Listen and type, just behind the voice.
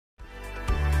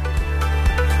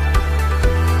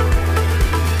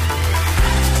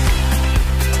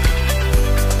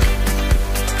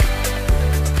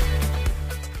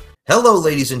Hello,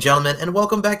 ladies and gentlemen, and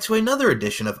welcome back to another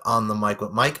edition of On the Mic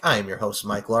with Mike. I am your host,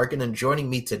 Mike Larkin, and joining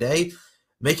me today,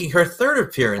 making her third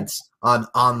appearance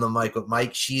on the Mic with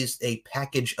Mike, she's a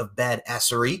package of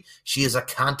badassery. She is a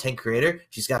content creator.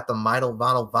 She's got the model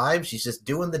vibe. She's just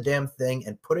doing the damn thing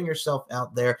and putting herself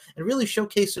out there and really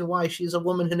showcasing why she's a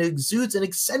woman who exudes and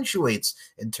accentuates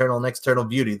internal and external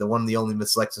beauty. The one, the only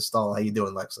Miss Lexa Stahl. How you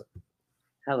doing, Lexa?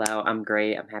 Hello, I'm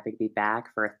great. I'm happy to be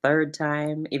back for a third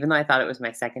time, even though I thought it was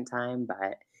my second time,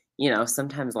 but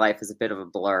sometimes life is a bit of a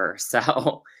blur.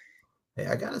 So, Hey,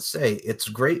 I gotta say, it's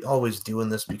great always doing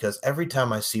this because every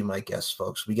time I see my guests,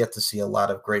 folks, we get to see a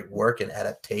lot of great work and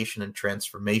adaptation and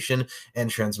transformation and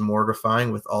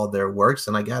transmogrifying with all their works.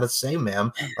 And I gotta say,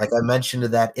 ma'am, like I mentioned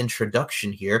in that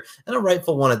introduction here, and a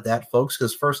rightful one at that, folks,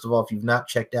 because first of all, if you've not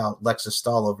checked out Lexa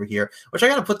Stahl over here, which I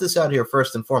gotta put this out here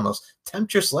first and foremost,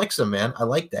 Temptress Lexa, man, I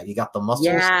like that. You got the muscles.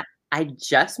 yeah, I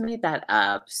just made that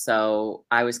up. So,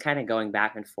 I was kind of going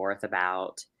back and forth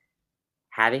about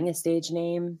having a stage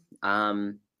name.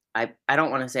 I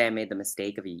don't want to say I made the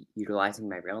mistake of utilizing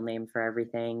my real name for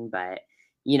everything, but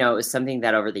it was something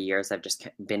that over the years I've just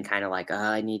been kind of like, oh,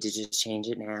 I need to just change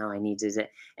it now. I need to,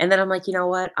 and then I'm like, you know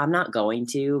what? I'm not going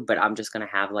to, but I'm just gonna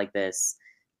have like this,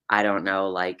 I don't know,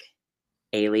 like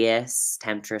alias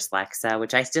Temptress Lexa,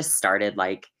 which I just started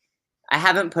like. I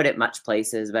haven't put it much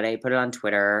places, but I put it on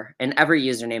Twitter, and every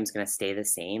username is gonna stay the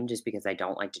same just because I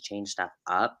don't like to change stuff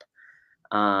up.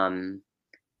 Um,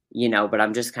 but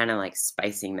I'm just kind of like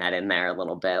spicing that in there a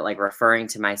little bit, like referring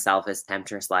to myself as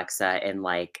Temptress Lexa in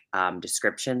like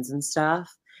descriptions and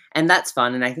stuff. And that's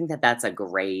fun. And I think that that's a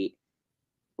great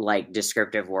like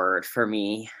descriptive word for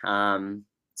me.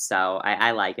 So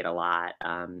I like it a lot.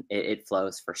 It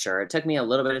flows for sure. It took me a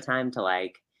little bit of time to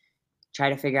like try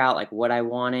to figure out like what I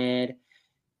wanted.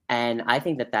 And I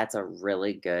think that that's a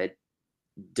really good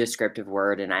descriptive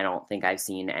word, and I don't think I've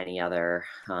seen any other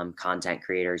content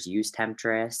creators use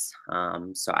temptress.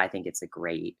 So I think it's a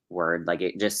great word. Like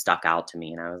it just stuck out to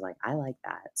me, and I was like, I like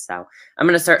that. So I'm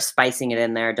gonna start spicing it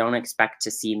in there. Don't expect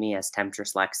to see me as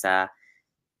Temptress Lexa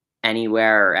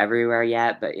anywhere or everywhere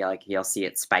yet, but like you'll see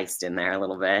it spiced in there a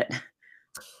little bit.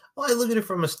 Well, I look at it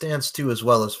from a stance too, as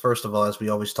well as first of all, as we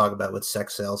always talk about with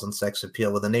sex sales and sex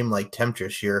appeal, with a name like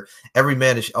Temptress, here, every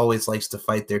man always likes to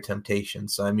fight their temptation.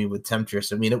 So, I mean, with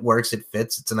Temptress, I mean, it works, it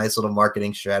fits, it's a nice little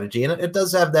marketing strategy, and it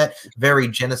does have that very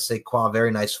je ne sais quoi, very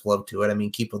nice flow to it. I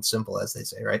mean, keep it simple, as they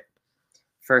say, right?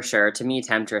 For sure. To me,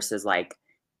 temptress is like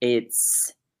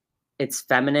it's it's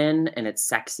feminine and it's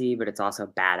sexy, but it's also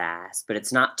badass. But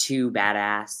it's not too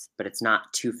badass, but it's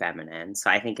not too feminine. So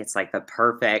I think it's like the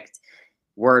perfect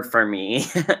word for me.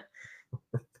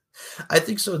 I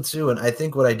think so too, and I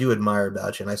think what I do admire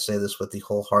about you, and I say this with the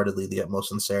wholeheartedly, the utmost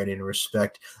sincerity and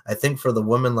respect. I think for the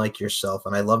women like yourself,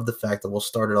 and I love the fact that we'll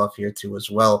start it off here too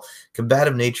as well.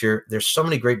 Combative nature, there's so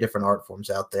many great different art forms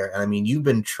out there, and I mean, you've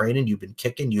been training, you've been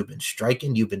kicking, you've been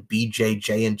striking, you've been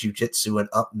BJJ and jujitsu and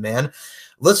up, man.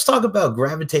 Let's talk about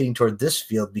gravitating toward this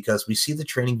field because we see the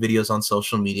training videos on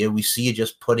social media. We see you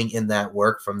just putting in that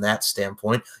work from that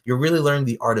standpoint. You're really learning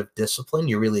the art of discipline.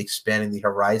 You're really expanding the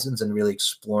horizons and really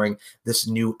exploring this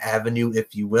new avenue,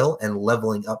 if you will, and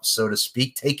leveling up, so to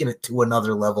speak, taking it to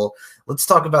another level. Let's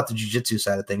talk about the jiu-jitsu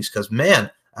side of things because, man,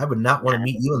 I would not want to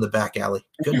meet you in the back alley.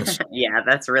 Goodness. Yeah,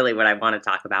 that's really what I want to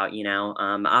talk about.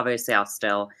 Obviously, I'll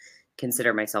still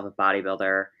consider myself a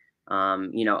bodybuilder,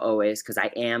 always because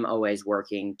I am always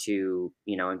working to,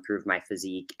 improve my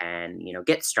physique and,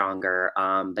 get stronger.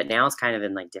 But now it's kind of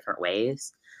in like different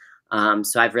ways.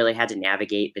 So I've really had to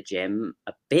navigate the gym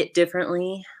a bit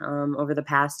differently over the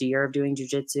past year of doing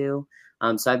jujitsu.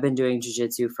 So I've been doing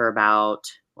jujitsu for about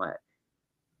what,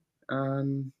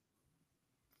 um,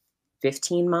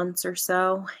 15 months or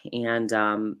so.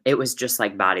 And it was just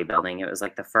like bodybuilding. It was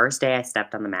like the first day I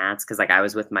stepped on the mats because like I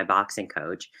was with my boxing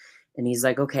coach and he's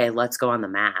like, okay, let's go on the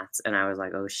mats. And I was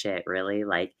like, oh shit, really?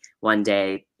 Like one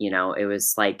day, it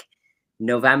was like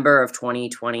November of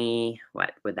 2020,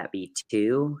 what would that be?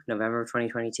 November of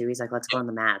 2022. He's like, let's go on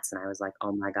the mats. And I was like,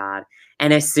 oh my God.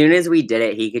 And as soon as we did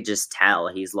it, he could just tell.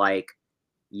 He's like,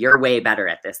 you're way better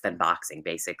at this than boxing,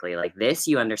 basically. Like this,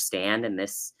 you understand. And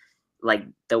this, like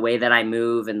the way that I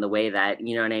move and the way that,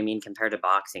 you know what I mean, compared to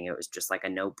boxing, it was just like a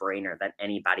no brainer that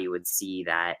anybody would see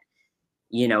that,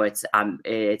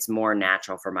 it's more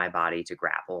natural for my body to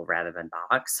grapple rather than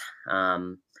box.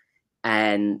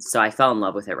 And so I fell in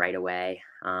love with it right away.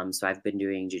 So I've been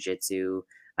doing jujitsu.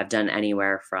 I've done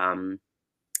anywhere from,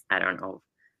 I don't know,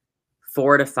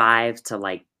 4 to 5 to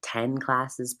like 10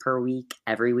 classes per week,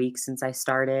 every week since I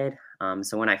started.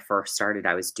 So when I first started,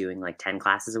 I was doing like 10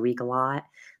 classes a week a lot.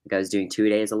 Like I was doing 2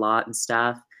 days a lot and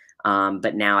stuff.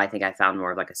 But now I think I found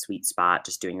more of like a sweet spot,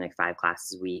 just doing like 5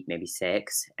 classes a week, maybe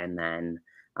six. And then,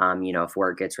 if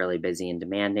work gets really busy and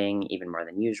demanding, even more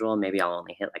than usual, maybe I'll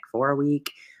only hit like 4 a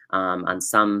week on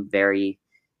some very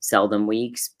seldom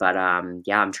weeks. But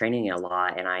yeah, I'm training it a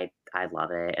lot and I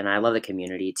love it. And I love the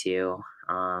community too,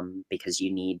 because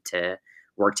you need to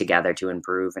work together to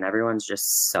improve. And everyone's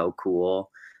just so cool.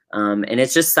 And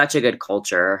it's just such a good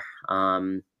culture.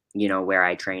 Where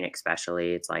I train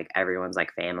especially, it's like everyone's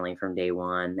like family from day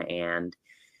one and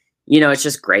it's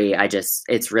just great.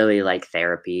 It's really like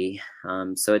therapy.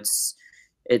 So it's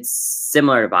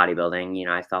similar to bodybuilding.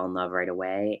 I fell in love right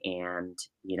away and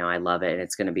I love it and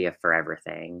it's going to be a forever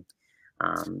thing.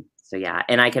 So yeah,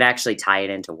 and I could actually tie it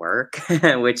into work,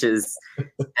 which is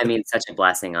I mean such a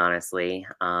blessing honestly.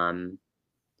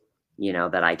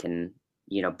 That I can,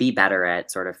 be better at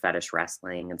sort of fetish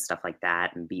wrestling and stuff like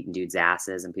that and beating dudes'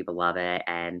 asses and people love it.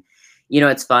 And,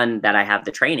 it's fun that I have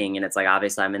the training and it's like,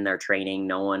 obviously I'm in there training.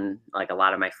 No one, like a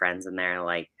lot of my friends in there,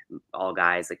 like all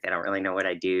guys, like they don't really know what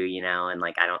I do, and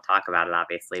like I don't talk about it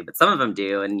obviously, but some of them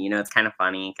do. And, it's kind of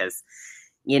funny because,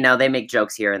 they make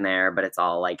jokes here and there, but it's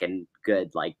all like in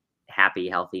good, like happy,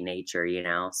 healthy nature,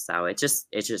 So it's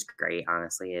just great,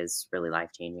 honestly, is really life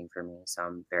changing for me. So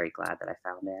I'm very glad that I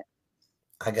found it.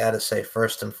 I gotta say,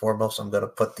 first and foremost, I'm gonna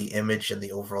put the image and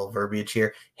the overall verbiage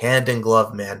here. Hand in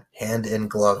glove, man. Hand in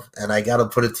glove. And I gotta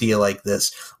put it to you like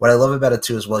this. What I love about it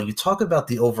too as well, you talk about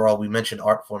the overall, we mentioned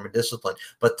art form and discipline,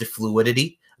 but the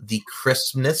fluidity, the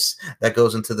crispness that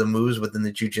goes into the moves within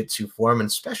the jiu-jitsu form, and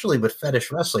especially with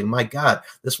fetish wrestling. My God,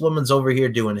 this woman's over here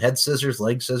doing head scissors,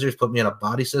 leg scissors, put me on a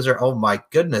body scissor. Oh my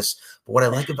goodness. But what I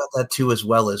like about that too as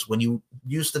well is when you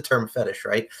use the term fetish,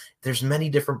 right? There's many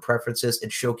different preferences.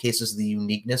 It showcases the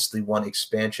uniqueness, the one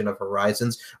expansion of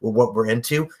horizons with what we're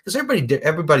into, because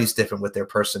everybody's different with their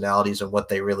personalities and what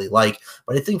they really like.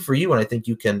 But I think for you, and I think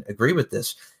you can agree with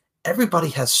this, everybody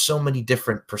has so many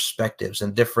different perspectives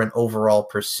and different overall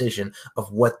precision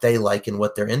of what they like and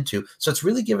what they're into. So it's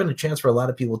really given a chance for a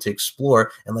lot of people to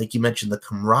explore. And like you mentioned, the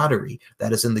camaraderie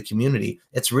that is in the community,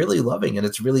 it's really loving and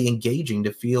it's really engaging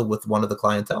to feel with one of the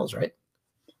clientels, right?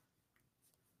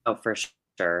 Oh, for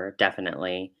sure,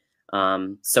 definitely.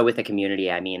 So with the community,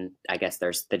 I mean, I guess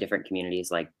there's the different communities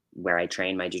like where I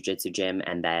train my jujitsu gym,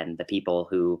 and then the people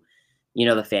who,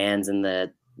 the fans and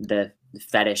the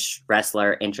fetish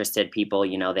wrestler interested people,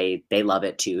 they love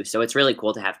it too. So it's really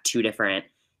cool to have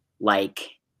like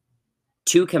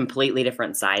two completely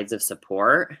different sides of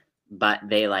support, but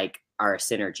they like are a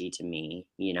synergy to me.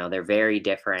 They're very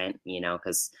different,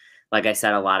 because like I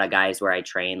said, a lot of guys where I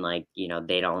train, like,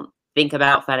 they don't think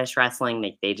about fetish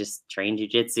wrestling. They just train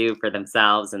jujitsu for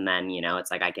themselves. And then,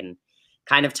 it's like I can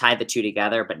kind of tie the two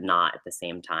together, but not at the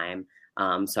same time.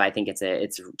 So I think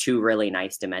it's two really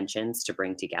nice dimensions to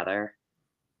bring together.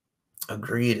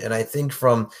 Agreed. And I think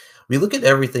we look at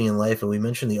everything in life and we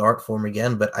mentioned the art form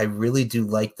again, but I really do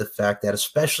like the fact that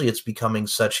especially it's becoming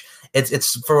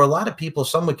it's for a lot of people,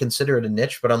 some would consider it a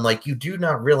niche, but I'm like, you do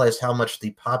not realize how much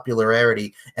the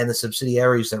popularity and the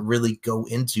subsidiaries that really go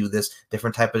into this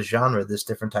different type of genre, this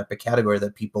different type of category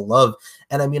that people love.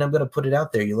 And I mean, I'm going to put it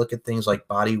out there. You look at things like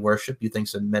body worship, you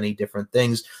think of many different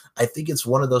things. I think it's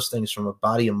one of those things from a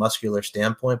body and muscular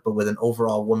standpoint, but with an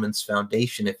overall woman's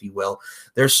foundation, if you will.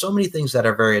 There's so many things that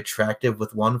are very attractive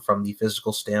with one from the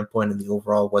physical standpoint and the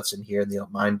overall what's in here in the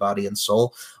mind, body, and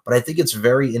soul. But I think it's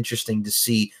very interesting to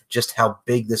see just how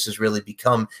big this has really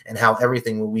become and how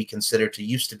everything what we consider to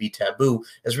used to be taboo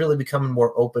has really become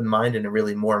more open-minded and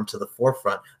really more into the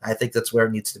forefront. I think that's where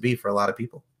it needs to be for a lot of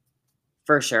people.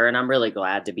 For sure, and I'm really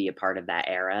glad to be a part of that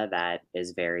era that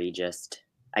is very just,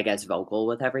 I guess, vocal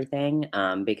with everything,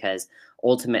 because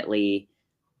ultimately,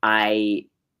 I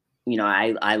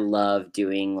I love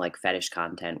doing like fetish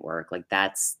content work. Like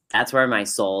that's where my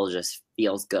soul just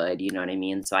feels good, you know what I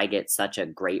mean? So I get such a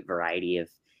great variety of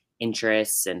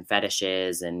interests and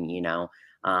fetishes and,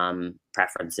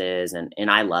 preferences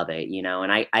and I love it,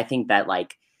 and I think that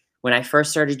like when I first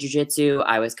started jujitsu,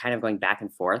 I was kind of going back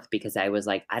and forth because I was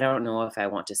like, I don't know if I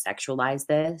want to sexualize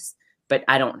this, but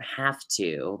I don't have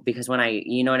to because when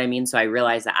you know what I mean? So I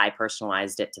realized that I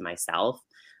personalized it to myself,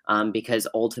 because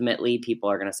ultimately people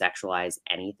are going to sexualize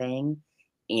anything.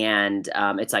 And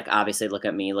it's like, obviously, look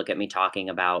at me talking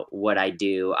about what I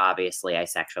do. Obviously, I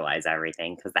sexualize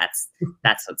everything because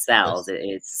that's what sells. Yes.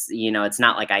 It's it's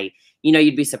not like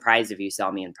you'd be surprised if you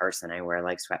saw me in person. I wear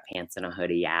like sweatpants and a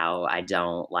hoodie out. I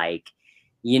don't like,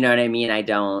 you know what I mean. I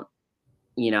don't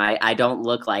I don't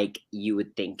look like you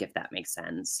would think, if that makes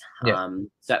sense. Yeah.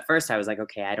 So at first I was like,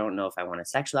 okay, I don't know if I want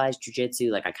to sexualize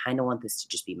jujitsu. Like, I kind of want this to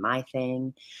just be my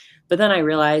thing. But then I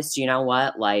realized, you know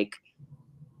what? Like,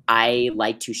 I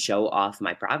like to show off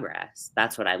my progress.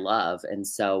 That's what I love. And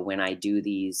so when I do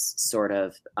these sort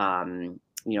of,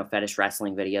 fetish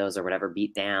wrestling videos or whatever,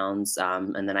 beat downs,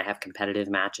 and then I have competitive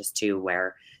matches too,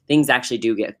 where things actually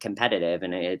do get competitive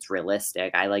and it's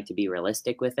realistic. I like to be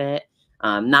realistic with it.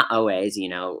 Not always,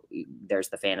 there's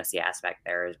the fantasy aspect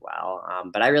there as well.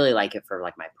 But I really like it for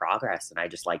like my progress, and I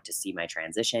just like to see my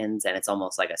transitions, and it's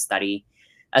almost like a study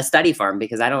farm,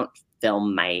 because I don't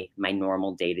film my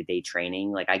normal day-to-day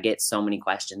training. Like, I get so many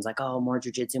questions like, "Oh, more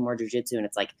jujitsu, more jujitsu." And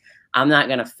it's like, I'm not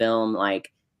gonna film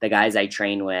like the guys I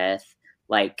train with,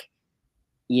 like,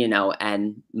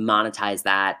 and monetize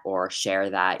that or share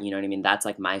that. You know what I mean? That's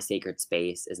like my sacred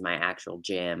space, is my actual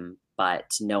gym.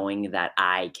 But knowing that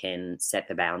I can set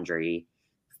the boundary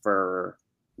for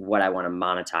what I want to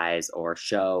monetize or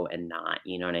show and not,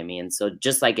 you know what I mean? So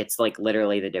just like, it's like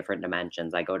literally the different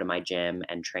dimensions. I go to my gym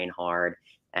and train hard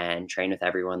and train with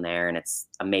everyone there, and it's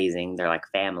amazing. They're like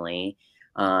family.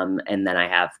 And then I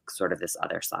have sort of this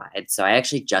other side. So I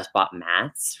actually just bought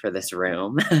mats for this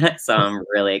room. So I'm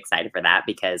really excited for that,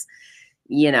 because,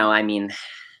 I mean,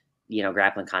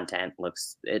 grappling content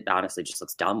it honestly just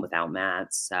looks dumb without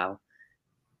mats. So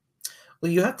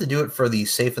Well, you have to do it for the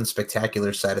safe and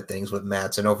spectacular side of things with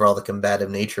mats and overall the combative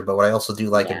nature. But what I also do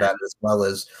like yeah. about it as well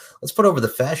is, let's put over the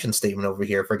fashion statement over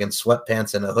here. Friggin'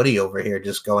 sweatpants and a hoodie over here,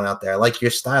 just going out there. I like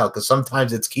your style, because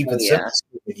sometimes it's keep Oh it simple. yeah.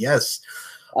 Stupid, yes,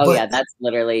 Oh but yeah. That's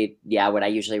literally, yeah, what I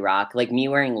usually rock. Like, me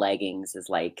wearing leggings is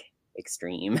like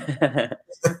extreme.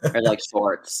 Or like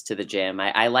shorts to the gym.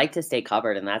 I like to stay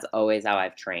covered, and that's always how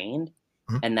I've trained,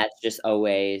 Mhm. and that's just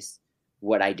always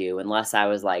what I do, unless I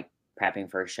was, like,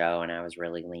 prepping for a show and I was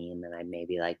really lean, then I'd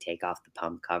maybe, like, take off the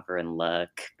pump cover and look,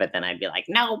 but then I'd be like,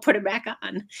 "No, put it back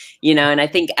on." And I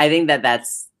think that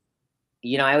that's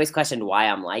I always questioned why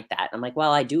I'm like that. I'm like,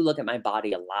 "Well, I do look at my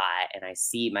body a lot, and I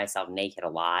see myself naked a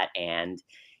lot," and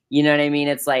you know what I mean?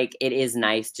 It's like, it is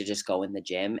nice to just go in the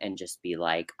gym and just be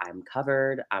like, "I'm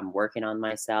covered, I'm working on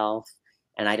myself,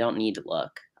 and I don't need to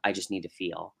look. I just need to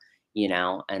feel."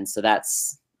 And so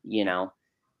that's,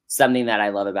 something that I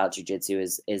love about jujitsu,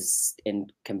 is in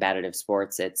competitive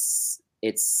sports,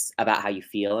 it's about how you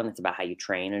feel, and it's about how you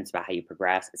train, and it's about how you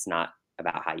progress. It's not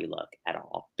about how you look at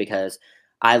all, because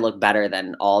I look better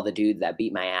than all the dudes that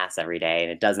beat my ass every day,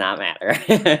 and it does not matter.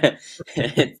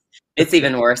 It's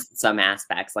even worse in some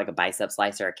aspects, like a bicep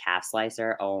slicer, a calf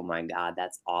slicer. Oh my god,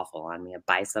 that's awful on me. A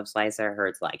bicep slicer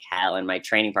hurts like hell, and my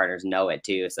training partners know it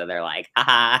too. So they're like,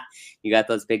 "Haha, you got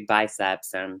those big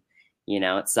biceps," and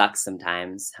it sucks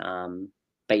sometimes.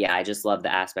 But yeah, I just love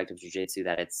the aspect of jujitsu,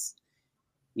 that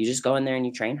you just go in there and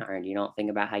you train hard. You don't think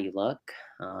about how you look,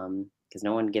 because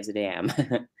no one gives a damn.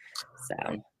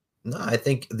 So No, I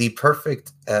think the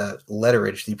perfect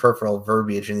letterage, the perfect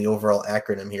verbiage, and the overall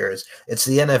acronym here is, it's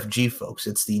the NFG, folks.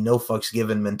 It's the no fucks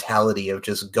given mentality of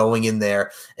just going in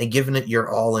there and giving it your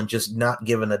all and just not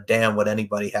giving a damn what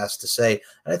anybody has to say.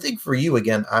 And I think for you,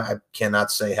 again, I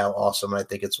cannot say how awesome. I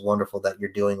think it's wonderful that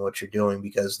you're doing what you're doing,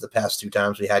 because the past two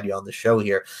times we had you on the show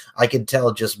here, I could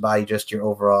tell just by just your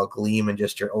overall gleam and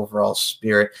just your overall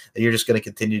spirit that you're just going to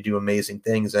continue to do amazing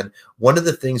things. And one of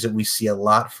the things that we see a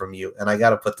lot from you, and I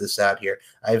got to put this out here,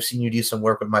 I have seen you do some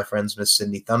work with my friends Miss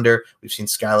Cindy Thunder. We've seen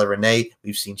Skylar Renee.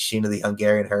 We've seen Sheena the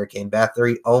Hungarian Hurricane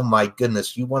Bathory. Oh my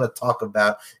goodness, you want to talk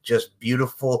about just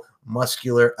beautiful,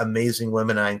 muscular, amazing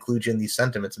women. I include you in these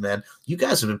sentiments, man. You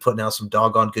guys have been putting out some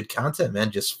doggone good content,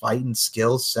 man. Just fighting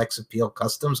skills, sex appeal,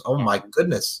 customs. Oh yeah, my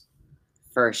goodness.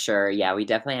 for sure. Yeah, we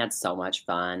definitely had so much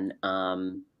fun.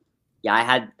 Yeah,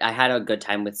 I had a good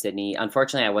time with Sydney.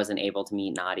 Unfortunately, I wasn't able to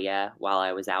meet Nadia while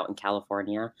I was out in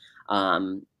California.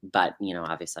 But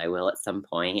obviously I will at some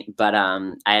point. But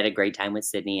I had a great time with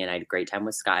Sydney, and I had a great time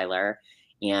with Skylar,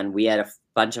 and we had a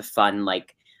bunch of fun.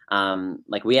 Like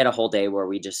we had a whole day where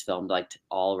we just filmed like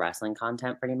all wrestling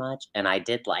content pretty much, and I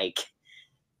did like,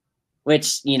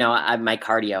 which, my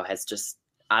cardio has just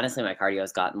honestly, my cardio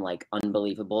has gotten like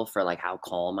unbelievable for like how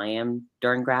calm I am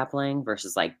during grappling,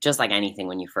 versus like just like anything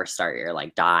when you first start, you're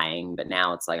like dying. But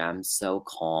now it's like I'm so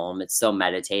calm. It's so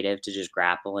meditative to just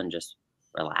grapple and just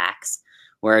relax.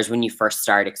 Whereas when you first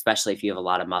start, especially if you have a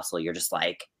lot of muscle, you're just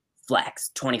like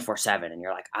flex 24/7, and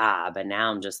you're like, but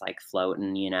now I'm just like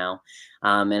floating.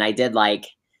 And I did like,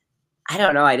 I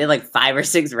don't know, I did like 5 or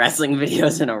 6 wrestling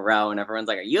videos in a row, and everyone's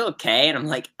like, "Are you okay?" And I'm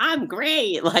like, "I'm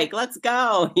great, like, let's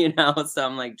go," So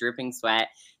I'm, like, dripping sweat.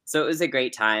 So it was a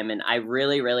great time, and I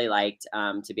really, really liked,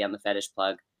 to be on the Fetish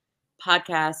Plug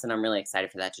podcast, and I'm really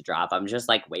excited for that to drop. I'm just,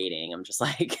 like, waiting. I'm just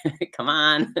like, "Come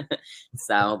on."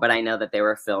 But I know that they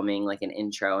were filming, like, an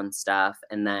intro and stuff,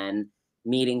 and then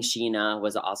meeting Sheena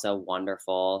was also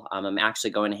wonderful. I'm actually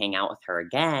going to hang out with her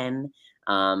again,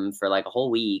 for like a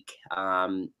whole week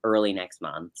early next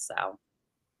month. So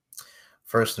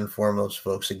First and foremost,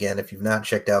 folks, again, if you've not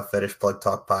checked out Fetish Plug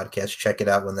Talk podcast, check it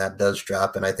out when that does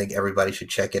drop. And I think everybody should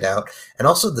check it out. And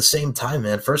also at the same time,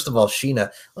 man, first of all, Sheena,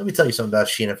 let me tell you something about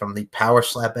Sheena from the power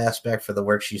slap aspect for the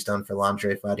work she's done for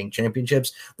Lingerie Fighting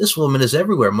Championships. This woman is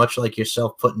everywhere, much like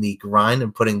yourself, putting the grind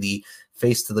and putting the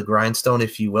face to the grindstone,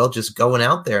 if you will, just going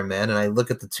out there, man. And I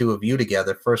look at the two of you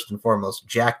together, first and foremost,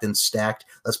 jacked and stacked.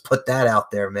 Let's put that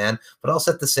out there, man. But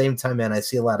also at the same time, man, I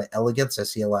see a lot of elegance. I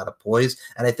see a lot of poise.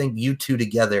 And I think you two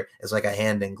together is like a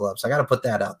hand in glove. So I got to put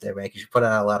that out there, man, because you put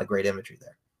out a lot of great imagery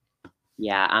there.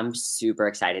 yeah, I'm super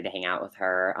excited to hang out with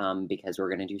her because we're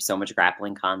going to do so much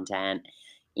grappling content.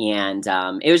 And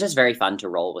it was just very fun to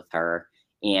roll with her.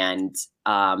 And,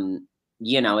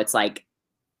 it's like,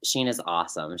 Sheena's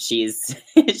awesome. She's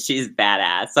she's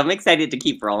badass. So I'm excited to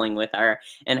keep rolling with her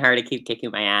and her to keep kicking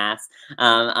my ass.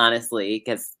 Honestly,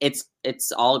 because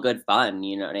it's all good fun.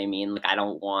 You know what I mean? Like I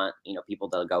don't want people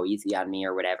to go easy on me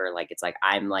or whatever. Like it's like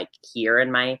I'm like here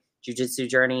in my jujitsu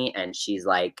journey, and she's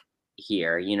like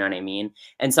here. You know what I mean?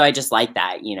 And so I just like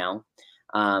that.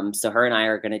 So her and I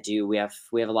are gonna do. We have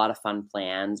a lot of fun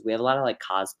plans. We have a lot of like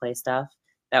cosplay stuff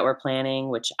that we're planning,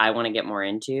 which I want to get more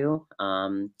into.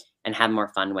 And have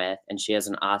more fun with. And she has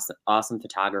an awesome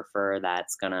photographer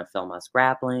that's going to film us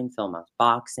grappling, film us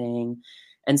boxing.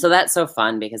 And so that's so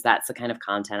fun because that's the kind of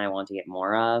content I want to get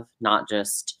more of, not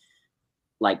just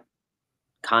like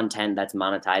content that's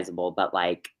monetizable, but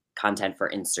like content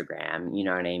for Instagram, you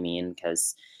know what I mean?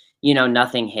 Because,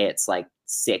 nothing hits like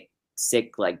sick,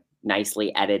 like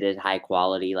nicely edited, high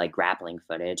quality, like grappling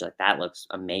footage. Like that looks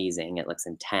amazing. It looks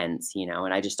intense,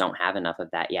 and I just don't have enough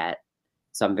of that yet.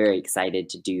 So I'm very excited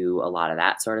to do a lot of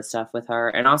that sort of stuff with her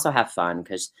and also have fun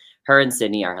because her and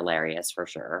Sydney are hilarious for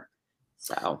sure.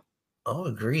 So Oh,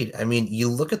 agreed. I mean, you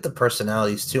look at the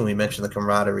personalities too. We mentioned the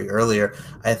camaraderie earlier.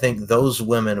 I think those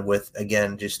women with,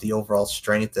 again, just the overall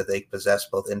strength that they possess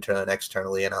both internally and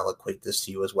externally, and I'll equate this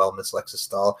to you as well, Miss Lexa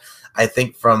Stahl. I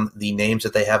think from the names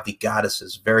that they have, the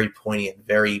goddesses, very poignant,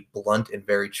 very blunt, and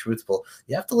very truthful.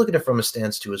 You have to look at it from a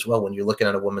stance too as well. When you're looking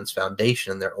at a woman's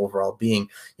foundation and their overall being,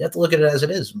 you have to look at it as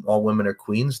it is. All women are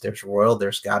queens. There's royal,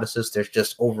 there's goddesses, there's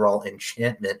just overall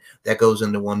enchantment that goes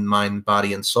into one mind,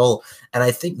 body, and soul. And I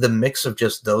think the mix of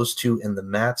just those two in the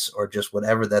mats or just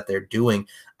whatever that they're doing,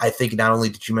 I think not only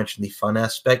did you mention the fun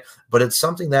aspect, but it's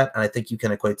something that, and I think you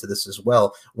can equate to this as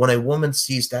well, when a woman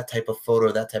sees that type of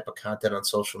photo, that type of content on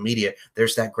social media,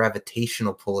 there's that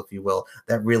gravitational pull, if you will,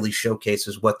 that really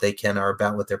showcases what they are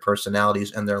about with their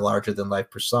personalities and their larger than life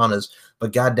personas.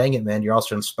 But god dang it, man, you're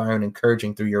also inspiring and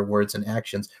encouraging through your words and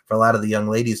actions for a lot of the young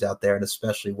ladies out there, and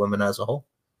especially women as a whole.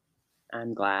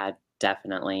 I'm glad,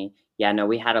 definitely. Yeah, no,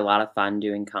 we had a lot of fun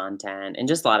doing content and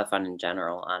just a lot of fun in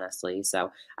general, honestly.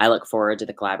 So I look forward to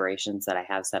the collaborations that I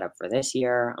have set up for this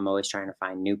year. I'm always trying to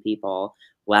find new people,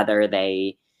 whether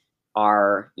they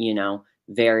are,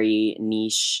 very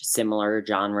niche, similar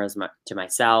genres to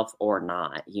myself or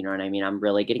not. You know what I mean? I'm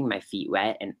really getting my feet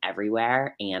wet and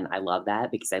everywhere. And I love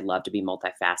that because I love to be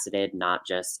multifaceted, not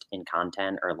just in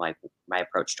content or like my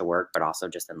approach to work, but also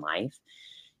just in life.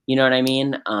 You know what I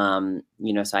mean?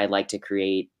 So I like to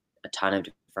create a ton of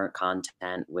different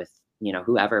content with,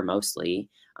 whoever mostly.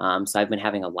 So I've been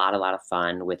having a lot of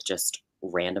fun with just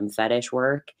random fetish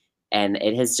work. And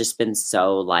it has just been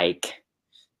so like,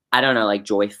 I don't know, like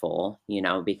joyful,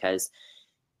 because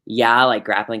yeah, like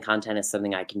grappling content is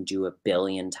something I can do a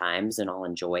billion times and I'll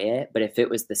enjoy it. But if it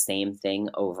was the same thing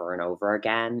over and over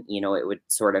again, it would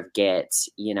sort of get,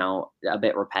 a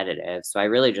bit repetitive. So I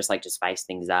really just like to spice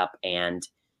things up and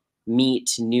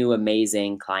meet new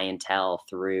amazing clientele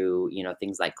through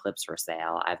things like clips for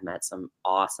sale. I've met some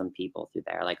awesome people through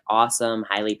there, like awesome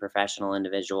highly professional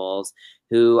individuals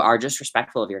who are just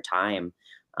respectful of your time,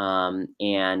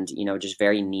 and just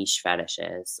very niche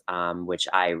fetishes, which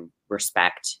I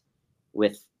respect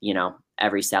with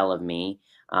every cell of me.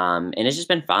 And it's just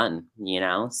been fun,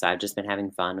 so I've just been having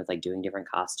fun with like doing different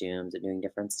costumes and doing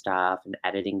different stuff and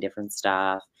editing different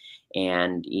stuff,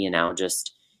 and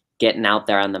just getting out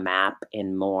there on the map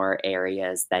in more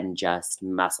areas than just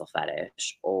muscle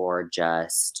fetish or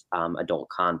just adult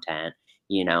content,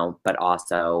 but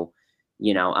also,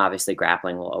 obviously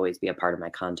grappling will always be a part of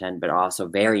my content, but also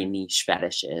very niche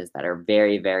fetishes that are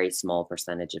very, very small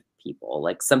percentage of people.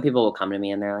 Like some people will come to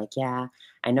me and they're like, yeah,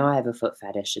 I know I have a foot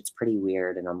fetish. It's pretty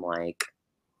weird. And I'm like,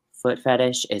 foot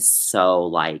fetish is so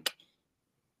like,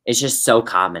 it's just so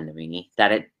common to me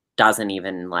that it doesn't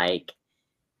even like,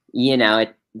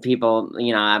 it people,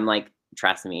 I'm like,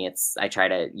 trust me, I try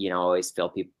to, always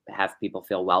have people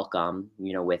feel welcome,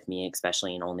 with me,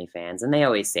 especially in OnlyFans. And they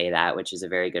always say that, which is a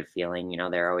very good feeling.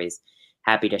 They're always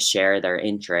happy to share their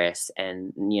interests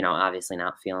and, obviously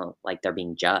not feeling like they're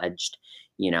being judged,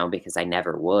 because I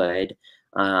never would.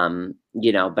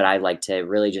 But I like to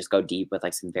really just go deep with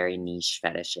like some very niche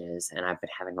fetishes, and I've been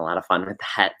having a lot of fun with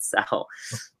that. So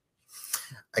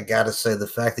I gotta say, the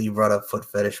fact that you brought up foot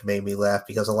fetish made me laugh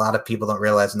because a lot of people don't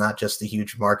realize not just the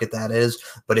huge market that is,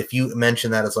 but if you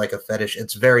mention that as like a fetish,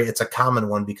 it's a common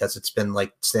one because it's been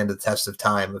like stand the test of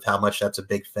time of how much that's a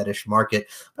big fetish market.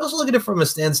 But also look at it from a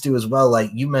stance too as well.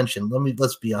 Like you mentioned,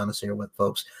 let's be honest here with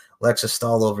folks. Lexa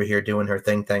Stahl over here doing her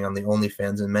thing on the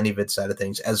OnlyFans and ManyVid side of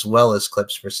things, as well as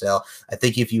clips for sale. I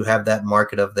think if you have that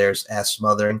market of there's ass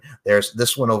smothering, there's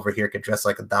this one over here could dress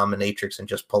like a dominatrix and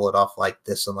just pull it off like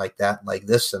this and like that, like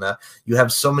this. And you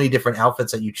have so many different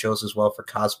outfits that you chose as well for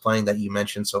cosplaying that you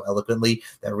mentioned so eloquently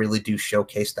that really do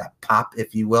showcase that pop,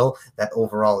 if you will, that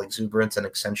overall exuberance and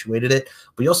accentuated it.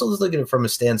 But you also look at it from a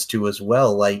stance too as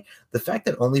well. Like the fact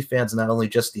that OnlyFans, not only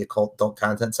just the adult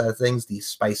content side of things, the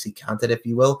spicy content, if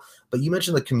you will, but you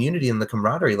mentioned the community and the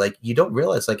camaraderie. Like you don't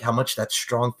realize like how much that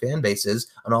strong fan base is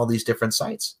on all these different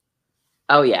sites.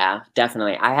 oh yeah,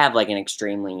 definitely. I have like an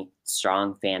extremely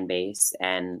strong fan base,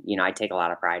 and I take a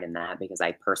lot of pride in that because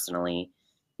I personally,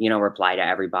 reply to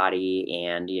everybody,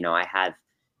 and I have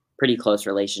pretty close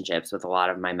relationships with a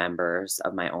lot of my members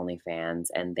of my OnlyFans,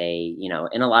 and they,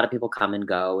 and a lot of people come and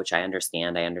go, which I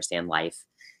understand. I understand life.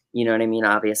 You know what I mean?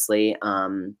 Obviously.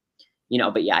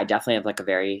 But yeah, I definitely have like a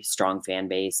very strong fan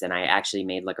base, and I actually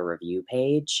made like a review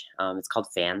page. It's called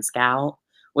Fan Scout,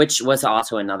 which was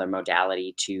also another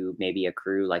modality to maybe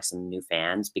accrue like some new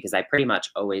fans, because I pretty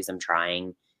much always am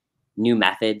trying new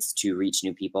methods to reach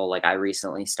new people. Like I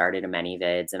recently started a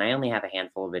ManyVids, and I only have a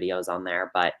handful of videos on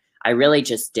there, but I really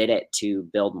just did it to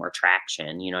build more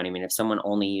traction. You know what I mean? If someone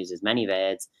only uses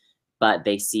ManyVids, but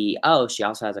they see, oh, she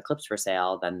also has a clips for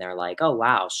sale, then they're like, oh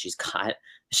wow, she's got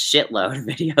a shitload of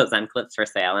videos on clips for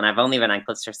sale. And I've only been on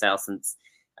clips for sale since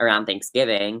around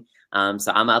Thanksgiving.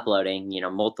 So I'm uploading,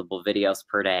 multiple videos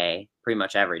per day, pretty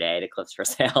much every day, to clips for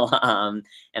sale. And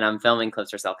I'm filming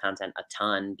clips for sale content a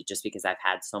ton just because I've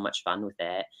had so much fun with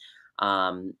it.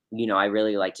 I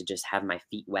really like to just have my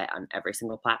feet wet on every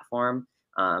single platform.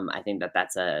 I think that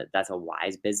that's a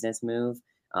wise business move,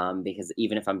 because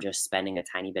even if I'm just spending a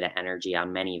tiny bit of energy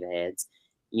on many vids,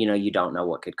 you don't know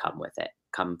what could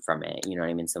come from it. You know what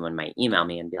I mean? Someone might email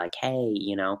me and be like, hey,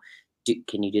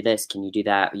 can you do this? Can you do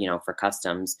that? For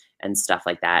customs and stuff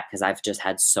like that. Cause I've just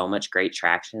had so much great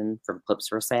traction from clips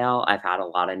for sale. I've had a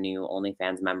lot of new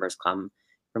OnlyFans members come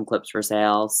from clips for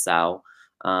sale. So,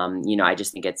 I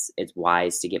just think it's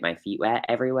wise to get my feet wet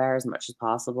everywhere as much as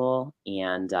possible.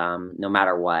 And no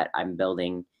matter what, I'm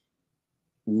building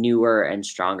newer and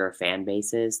stronger fan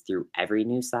bases through every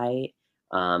new site.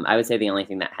 I would say the only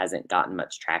thing that hasn't gotten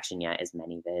much traction yet is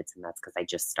ManyVids, and that's because I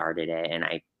just started it and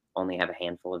I only have a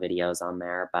handful of videos on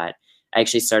there. But I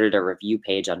actually started a review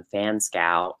page on Fan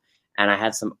Scout, and I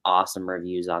have some awesome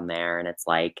reviews on there. And it's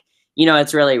like,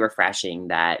 it's really refreshing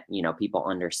that people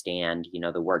understand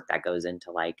the work that goes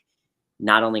into like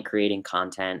not only creating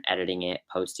content, editing it,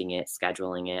 posting it,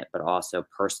 scheduling it, but also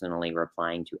personally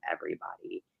replying to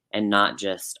everybody. And not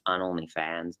just on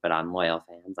OnlyFans, but on Loyal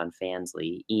Fans, on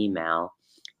Fansly, email,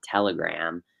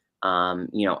 Telegram, a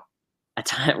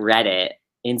ton, Reddit,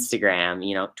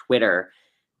 Instagram, Twitter,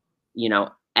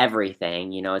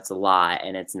 everything. It's a lot,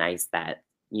 and it's nice that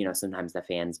sometimes the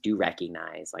fans do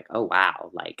recognize, like, oh wow,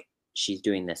 like she's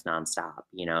doing this nonstop.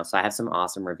 So I have some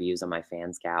awesome reviews on my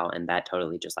Fan Scout, and that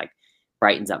totally just like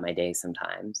brightens up my day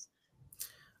sometimes.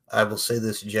 I will say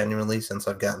this genuinely, since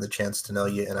I've gotten the chance to know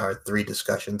you in our 3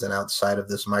 discussions and outside of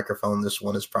this microphone, this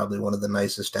one is probably one of the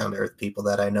nicest down to earth people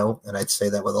that I know. And I'd say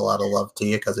that with a lot of love to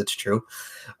you because it's true.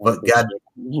 I But God, appreciate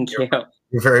it. Thank you're, you.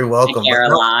 you're very I welcome. But care a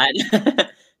no, lot.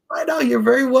 I know you're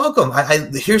very welcome.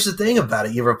 Here's the thing about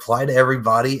it: you reply to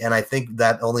everybody, and I think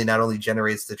that not only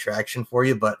generates the traction for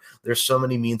you, but there's so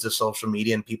many means of social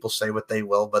media, and people say what they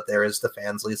will. But there is the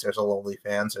Fansleys, there's a Lonely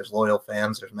Fans, there's Loyal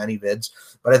Fans, there's many vids.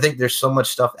 But I think there's so much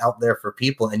stuff out there for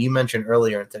people. And you mentioned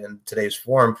earlier in today's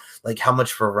forum, like how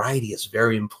much variety is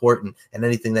very important, and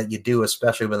anything that you do,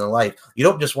 especially within life, you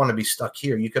don't just want to be stuck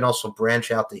here. You can also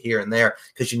branch out to here and there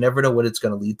because you never know what it's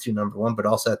going to lead to. Number one, but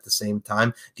also at the same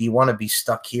time, do you want to be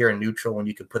stuck here in neutral when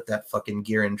you could put that fucking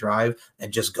gear in drive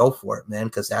and just go for it, man?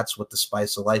 Because that's what the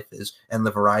spice of life is, and the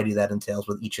variety that entails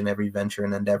with each and every venture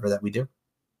and endeavor that we do.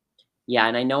 Yeah,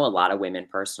 and I know a lot of women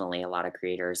personally, a lot of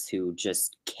creators who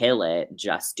just kill it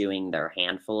just doing their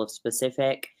handful of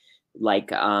specific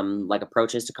like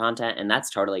approaches to content, and that's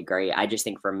totally great. I just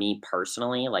think for me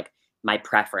personally, like my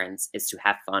preference is to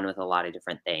have fun with a lot of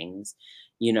different things.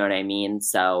 You know what I mean?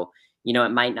 So,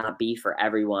 it might not be for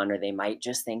everyone, or they might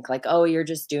just think like, "Oh, you're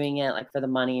just doing it like for the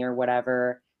money or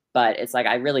whatever." But it's like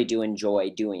I really do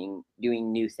enjoy doing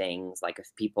new things. Like if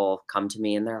people come to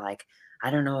me and they're like,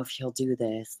 "I don't know if you'll do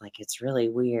this. Like it's really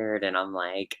weird." And I'm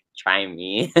like, "Try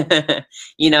me."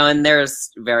 And there's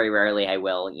very rarely I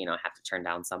will, have to turn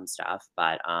down some stuff,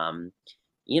 but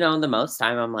the most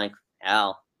time I'm like,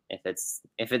 hell, if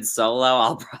it's solo,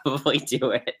 I'll probably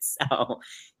do it. So,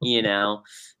 you know,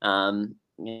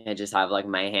 I just have like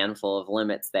my handful of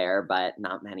limits there, but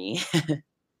not many.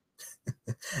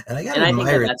 And I gotta And I think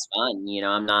that admire it. that's fun.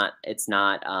 I'm not, it's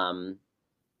not,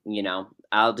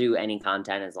 I'll do any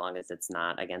content as long as it's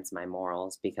not against my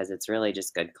morals because it's really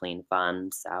just good, clean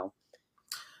fun. So,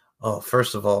 Oh,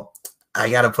 first of all, I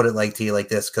got to put it like to you like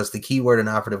this because the key word and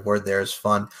operative word there is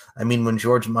fun. I mean, when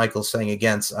George Michael sang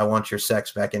against "I Want Your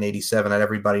Sex" back in '87, not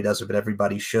everybody does it, but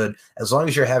everybody should. As long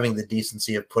as you're having the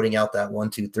decency of putting out that 1,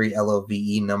 2, 3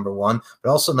 LOVE number one, but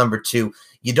also number two,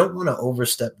 you don't want to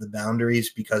overstep the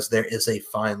boundaries because there is a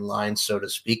fine line, so to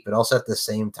speak. But also at the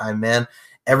same time, man,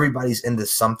 everybody's into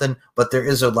something, but there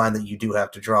is a line that you do have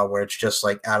to draw where it's just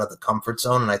like out of the comfort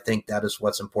zone. And I think that is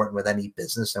what's important with any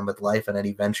business and with life and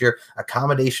any venture.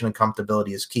 Accommodation and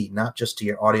comfortability is key, not just to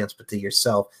your audience, but to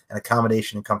yourself. And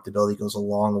accommodation and comfortability goes a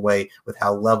long way with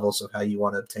how levels of how you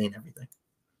want to obtain everything.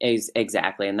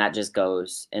 exactly. And that just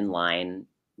goes in line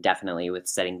definitely with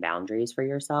setting boundaries for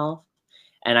yourself.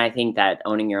 And I think that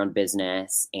owning your own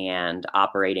business and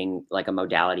operating like a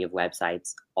modality of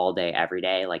websites all day, every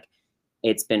day, like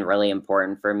it's been really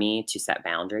important for me to set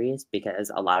boundaries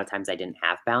because a lot of times I didn't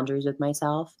have boundaries with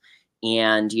myself.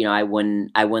 And, I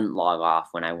wouldn't log off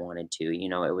when I wanted to.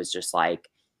 It was just like,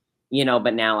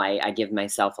 but now I give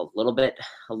myself a little bit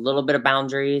of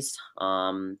boundaries.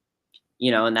 And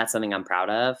that's something I'm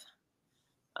proud of.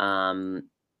 Um,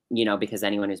 because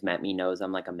anyone who's met me knows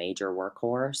I'm like a major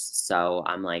workhorse. So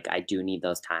I'm like, I do need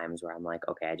those times where I'm like,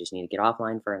 okay, I just need to get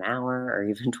offline for an hour or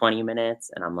even 20 minutes.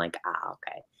 And I'm like,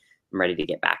 okay, I'm ready to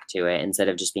get back to it instead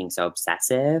of just being so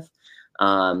obsessive.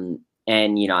 And,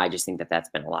 I just think that that's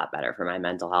been a lot better for my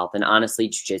mental health. And honestly,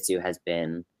 jujitsu has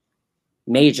been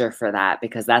major for that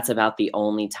because that's about the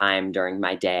only time during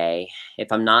my day.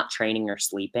 If I'm not training or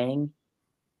sleeping,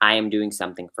 I am doing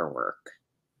something for work.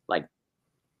 Like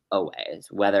always,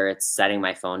 whether it's setting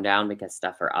my phone down because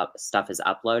stuff is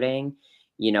uploading,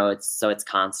 it's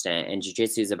constant. And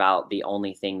jujitsu is about the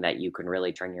only thing that you can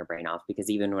really turn your brain off because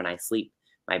even when I sleep,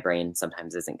 my brain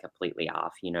sometimes isn't completely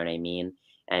off, you know what I mean?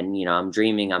 And I'm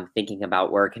dreaming, I'm thinking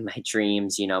about work in my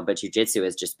dreams, but jujitsu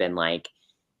has just been like,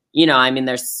 I mean,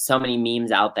 there's so many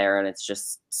memes out there and it's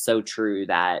just so true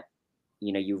that,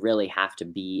 you really have to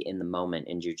be in the moment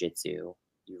in jujitsu.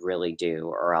 You really do,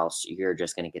 or else you're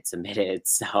just going to get submitted.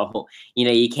 So,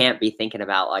 you can't be thinking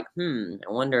about like, I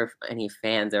wonder if any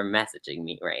fans are messaging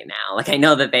me right now. Like, I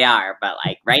know that they are, but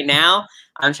like right now,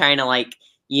 I'm trying to like,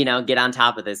 get on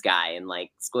top of this guy and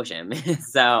like squish him.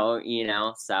 Jujitsu's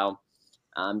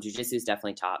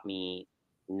definitely taught me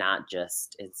not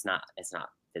just, it's not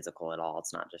physical at all.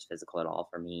 It's not just physical at all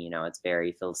for me. It's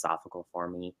very philosophical for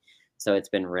me. So it's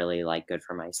been really like good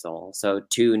for my soul. So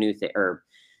two new things, or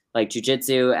like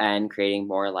jujitsu and creating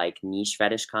more like niche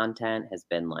fetish content has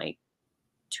been like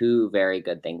two very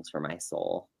good things for my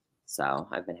soul. So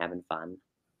I've been having fun.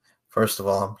 First of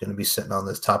all, I'm going to be sitting on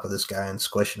the top of this guy and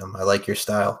squishing him. I like your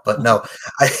style, but no,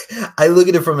 I look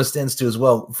at it from a stance too as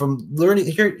well. From learning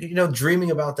here,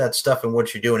 dreaming about that stuff and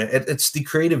what you're doing. It's the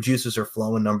creative juices are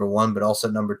flowing. Number one, but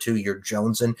also number two, you're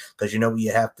jonesing because you know what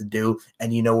you have to do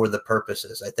and you know where the purpose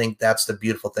is. I think that's the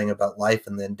beautiful thing about life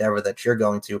and the endeavor that you're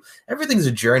going to. Everything's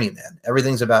a journey, man.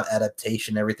 Everything's about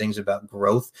adaptation. Everything's about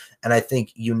growth, and I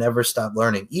think you never stop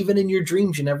learning. Even in your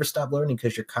dreams, you never stop learning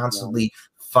because you're Yeah, constantly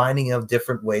finding out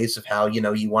different ways of how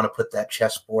you want to put that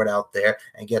chessboard out there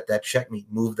and get that checkmate,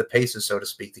 move the paces, so to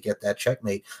speak, to get that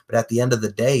checkmate. But at the end of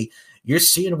the day, you're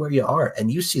seeing where you are and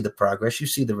you see the progress, you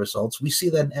see the results. We see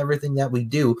that in everything that we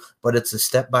do, but it's a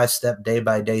step-by-step,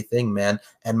 day-by-day thing, man.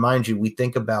 And mind you, we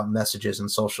think about messages and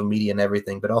social media and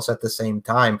everything, but also at the same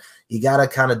time, you got to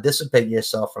kind of dissipate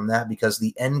yourself from that because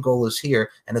the end goal is here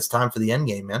and it's time for the end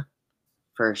game, man.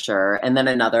 for sure. And then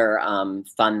another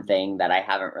fun thing that I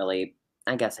haven't really,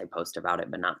 I guess I post about it,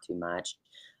 but not too much.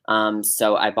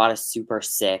 So I bought a super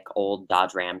sick old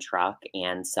Dodge Ram truck,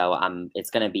 and so it's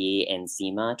going to be in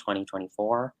SEMA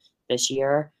 2024 this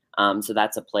year. So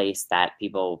that's a place that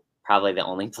people, probably the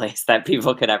only place that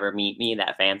people could ever meet me,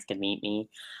 that fans could meet me.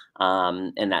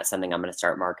 And that's something I'm going to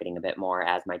start marketing a bit more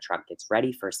as my truck gets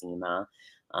ready for SEMA,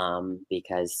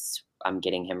 because I'm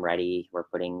getting him ready. We're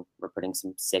putting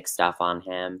some sick stuff on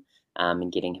him,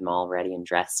 and getting him all ready and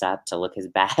dressed up to look his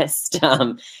best,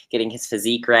 getting his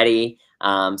physique ready.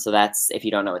 So that's, if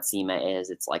you don't know what SEMA is,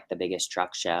 it's like the biggest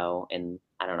truck show, and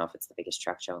I don't know if it's the biggest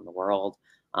truck show in the world,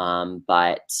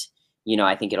 but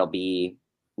I think it'll be,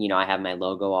 I have my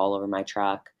logo all over my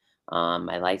truck,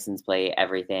 my license plate,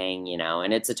 everything,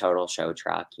 and it's a total show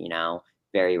truck.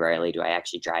 Very rarely do I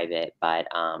actually drive it, but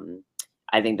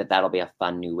I think that that'll be a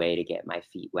fun new way to get my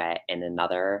feet wet in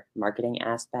another marketing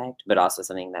aspect, but also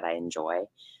something that I enjoy.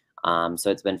 So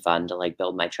it's been fun to like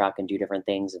build my truck and do different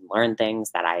things and learn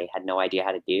things that I had no idea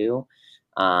how to do.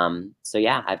 So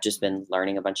yeah, I've just been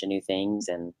learning a bunch of new things,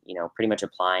 and pretty much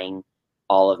applying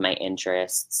all of my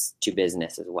interests to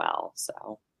business as well.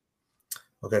 So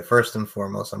Okay, first and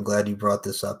foremost, I'm glad you brought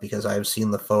this up because I have seen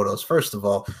the photos. First of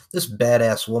all, this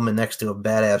badass woman next to a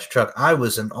badass truck, I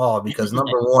was in awe because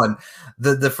number one,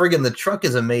 the truck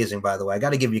is amazing, by the way. I got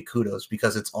to give you kudos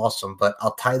because it's awesome, but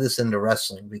I'll tie this into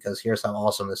wrestling because here's how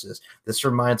awesome this is. This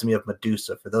reminds me of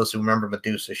Medusa. For those who remember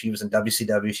Medusa, she was in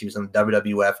WCW, she was in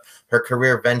WWF. Her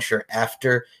career venture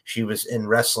after she was in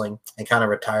wrestling and kind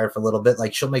of retired for a little bit,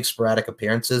 like she'll make sporadic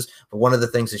appearances, but one of the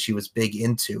things that she was big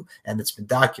into, and it's been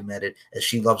documented, is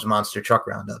she loves monster truck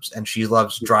roundups and she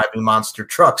loves driving monster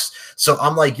trucks. So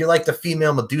I'm like, you're like the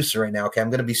female Medusa right now. Okay, I'm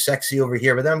going to be sexy over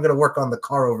here, but then I'm going to work on the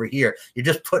car over here. You're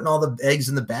just putting all the eggs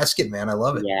in the basket, man. I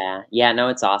love it. yeah, yeah, no,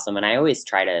 it's awesome. And I always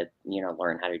try to,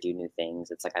 learn how to do new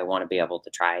things. It's like I want to be able to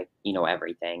try,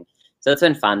 everything. So it's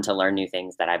been fun to learn new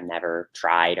things that I've never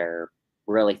tried or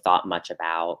really thought much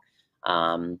about.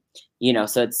 Um,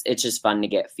 so it's just fun to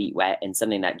get feet wet and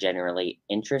something that generally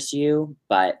interests you,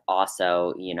 but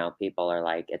also, people are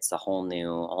like, it's a whole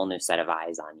new set of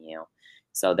eyes on you.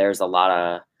 So there's a lot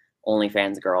of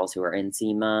OnlyFans girls who are in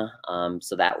SEMA.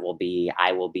 So I will be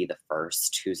the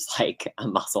first who's like a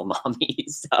muscle mommy.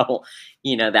 So,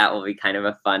 that will be kind of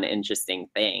a fun, interesting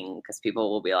thing because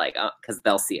people will be like, oh, because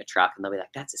they'll see a truck and they'll be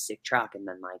like, that's a sick truck. And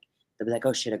then like, they'll be like,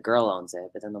 oh shit, a girl owns it.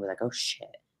 But then they'll be like, oh shit,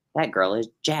 that girl is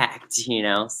jacked,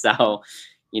 So,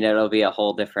 it'll be a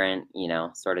whole different,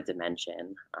 sort of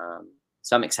dimension.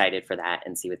 So I'm excited for that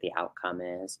and see what the outcome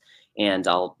is. And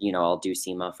I'll do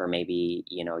SEMA for maybe,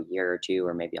 a year or two,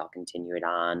 or maybe I'll continue it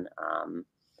on.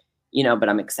 But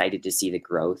I'm excited to see the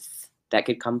growth that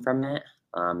could come from it.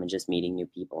 And just meeting new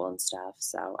people and stuff.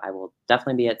 So I will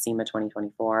definitely be at SEMA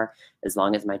 2024 as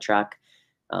long as my truck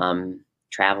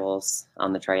travels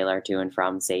on the trailer to and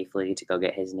from safely to go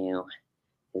get his new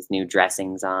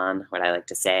dressings on. What I like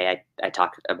to say, I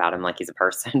talk about him like he's a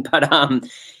person, but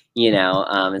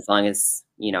as long as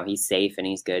he's safe and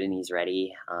he's good and he's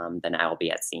ready, then I will be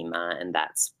at SEMA, and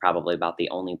that's probably about the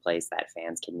only place that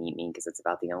fans can meet me because it's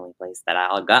about the only place that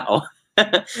I'll go.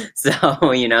 So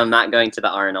I'm not going to the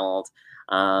Arnold.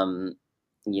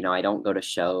 I don't go to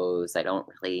shows. I don't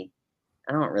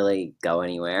really go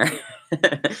anywhere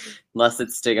unless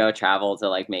it's to go travel to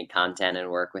like make content and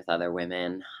work with other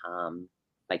women.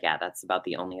 But yeah, that's about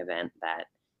the only event that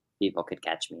people could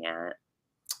catch me at.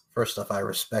 First off, I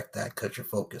respect that because you're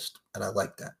focused, and I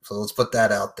like that. So let's put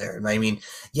that out there. And I mean,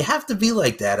 you have to be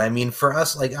like that. I mean, for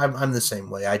us, like I'm the same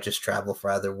way. I just travel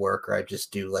for either work or I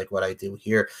just do like what I do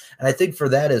here. And I think for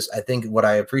that is, I think what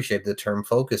I appreciate the term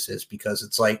focus is because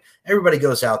it's like everybody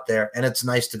goes out there, and it's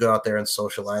nice to go out there and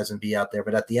socialize and be out there.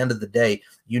 But at the end of the day,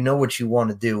 you know what you want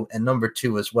to do. And number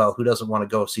two as well, who doesn't want to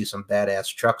go see some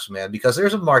badass trucks, man? Because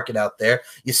there's a market out there.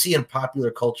 You see in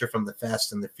popular culture from the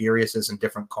Fast and the Furiouses and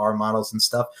different car models and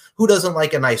stuff. Who doesn't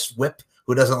like a nice whip?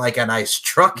 Who doesn't like a nice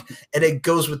truck? And it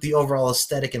goes with the overall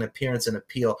aesthetic and appearance and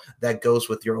appeal that goes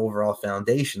with your overall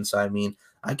foundation. So, I mean,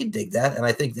 I can dig that. And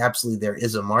I think absolutely there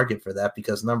is a market for that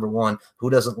because number one,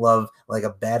 who doesn't love like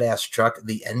a badass truck,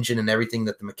 the engine and everything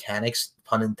that the mechanics,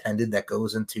 pun intended, that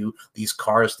goes into these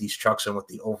cars, these trucks, and what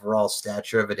the overall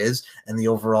stature of it is and the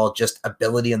overall just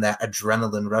ability and that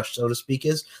adrenaline rush, so to speak,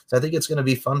 is. So I think it's going to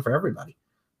be fun for everybody.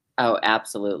 Oh,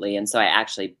 absolutely. And so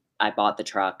I bought the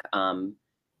truck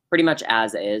pretty much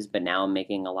as is, but now I'm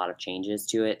making a lot of changes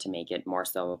to it to make it more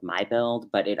so of my build.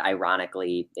 But it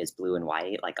ironically is blue and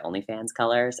white, like OnlyFans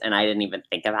colors, and I didn't even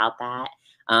think about that.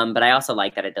 But I also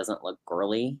like that it doesn't look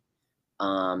girly.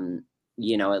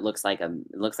 It looks like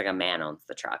a man owns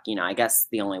the truck. I guess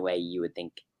the only way you would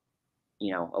think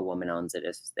a woman owns it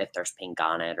is if there's pink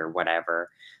on it or whatever.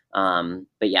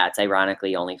 But yeah, it's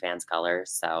ironically OnlyFans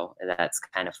colors, so that's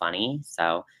kind of funny.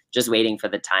 So just waiting for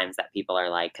the times that people are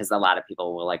like, because a lot of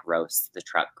people will like roast the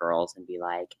truck girls and be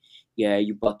like, yeah,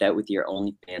 you bought that with your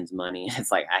OnlyFans money.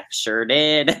 It's like, I sure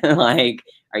did. Like,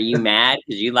 are you mad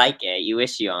because you like it? You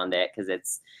wish you owned it, because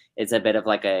it's a bit of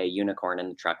like a unicorn in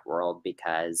the truck world,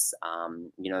 because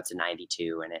you know, it's a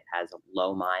 92 and it has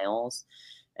low miles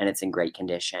and it's in great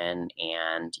condition,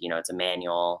 and you know, it's a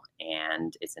manual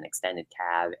and it's an extended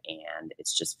cab, and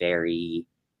it's just very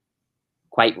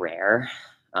quite rare.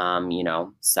 You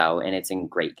know, so, and it's in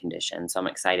great condition. So I'm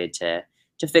excited to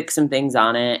fix some things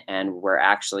on it, and we're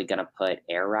actually gonna put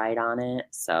air ride on it.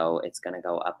 So it's gonna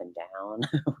go up and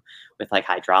down with like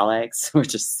hydraulics,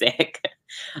 which is sick.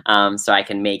 So I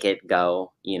can make it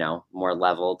go, you know, more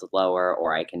leveled lower,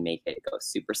 or I can make it go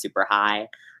super, super high.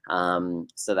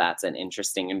 So that's an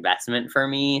interesting investment for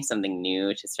me, something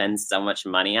new to spend so much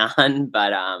money on.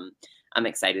 But I'm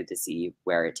excited to see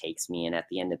where it takes me. And at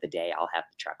the end of the day, I'll have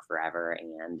the truck forever,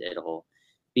 and it'll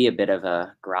be a bit of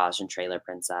a garage and trailer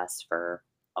princess for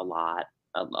a lot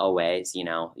of always. You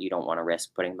know, you don't want to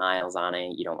risk putting miles on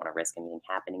it. You don't want to risk anything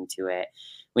happening to it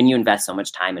when you invest so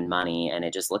much time and money, and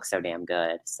it just looks so damn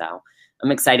good. So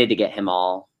I'm excited to get him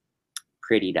all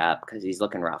prettied up, because he's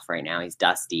looking rough right now. He's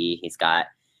dusty. He's got,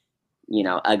 you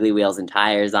know, ugly wheels and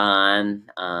tires on.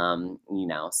 You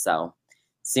know, so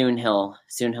soon he'll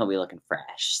be looking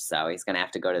fresh. So he's gonna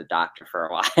have to go to the doctor for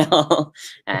a while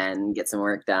and get some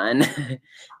work done.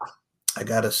 I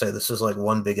gotta say, this is like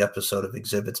one big episode of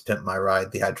Exhibits Pimp My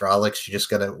Ride. The hydraulics, you just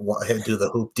gotta do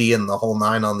the hoopty and the whole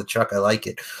nine on the truck. I like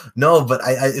it. No, but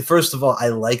I first of all, I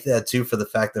like that too, for the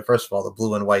fact that, first of all, the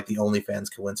blue and white, the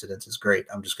OnlyFans coincidence is great.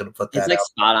 I'm just gonna put It's that like out.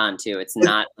 spot on too. It's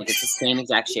not like, it's the same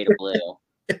exact shade of blue.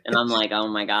 And I'm like, oh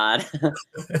my God.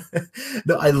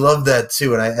 No, I love that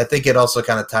too, and I think it also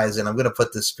kind of ties in. I'm going to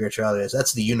put this spirituality as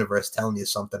that's the universe telling you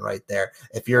something right there.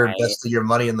 If you're Right. investing your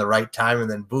money in the right time,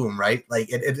 and then boom, right? Like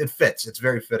it fits. It's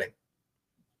very fitting.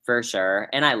 For sure.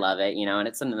 And I love it, you know, and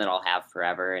it's something that I'll have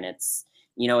forever. And it's,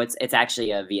 you know, it's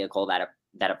actually a vehicle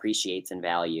that appreciates in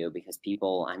value, because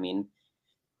people, I mean,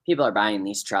 people are buying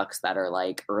these trucks that are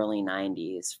like early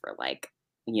 90s for like,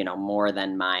 you know, more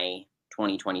than my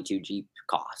 2022 Jeep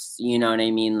costs. You know what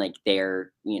I mean? Like,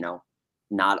 they're, you know,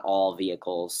 not all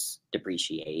vehicles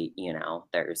depreciate, you know.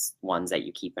 There's ones that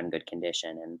you keep in good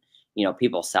condition, and you know,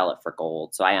 people sell it for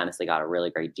gold. So I honestly got a really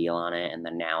great deal on it, and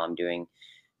then now I'm doing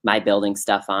my building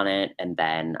stuff on it, and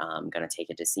then I'm gonna take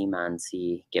it to SEMA and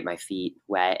see, get my feet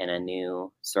wet in a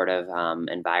new sort of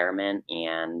environment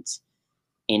and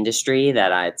industry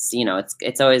that it's, you know,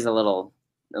 it's always a little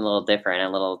different, a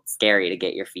little scary to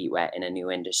get your feet wet in a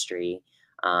new industry,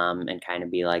 and kind of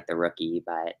be like the rookie,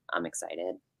 but I'm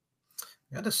excited.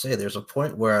 I gotta say, there's a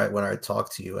point where when I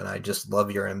talk to you, and I just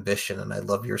love your ambition and I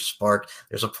love your spark.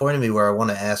 There's a point in me where I want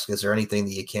to ask, is there anything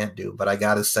that you can't do? But I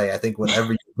gotta say, I think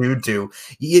whatever you do,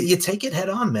 you take it head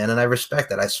on, man. And I respect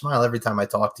that. I smile every time I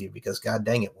talk to you, because God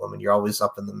dang it, woman, you're always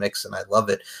up in the mix, and I love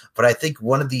it. But I think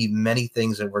one of the many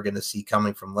things that we're gonna see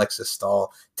coming from Lexa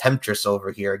Stahl, Temptress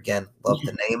over here again, love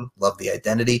the name, love the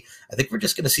identity. I think we're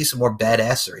just gonna see some more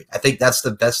badassery. I think that's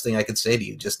the best thing I could say to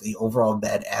you, just the overall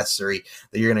badassery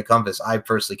that you're going to compass. I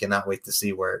personally cannot wait to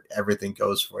see where everything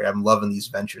goes for you. I'm loving these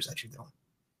ventures that you're doing.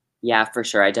 Yeah, for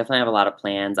sure. I definitely have a lot of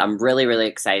plans. I'm really, really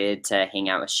excited to hang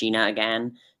out with Sheena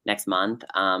again next month.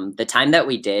 The time that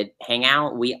we did hang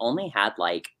out, we only had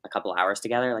like a couple hours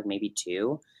together, like maybe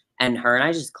two. And her and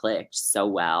I just clicked so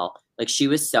well. Like, she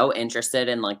was so interested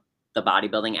in like the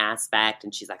bodybuilding aspect.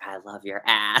 And she's like, I love your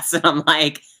ass. And I'm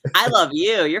like, I love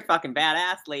you. You're fucking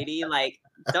badass, lady. Like,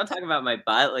 don't talk about my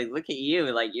butt. Like, look at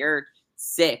you. Like, you're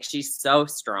sick. She's so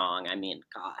strong. I mean,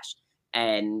 gosh.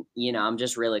 And, you know, I'm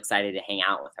just really excited to hang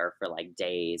out with her for like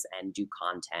days and do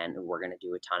content. And we're going to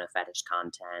do a ton of fetish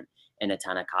content and a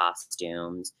ton of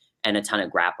costumes and a ton of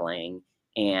grappling.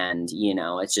 And, you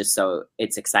know, it's just so,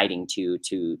 it's exciting to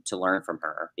learn from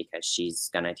her, because she's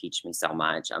going to teach me so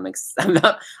much. I'm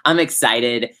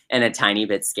excited and a tiny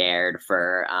bit scared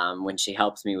for when she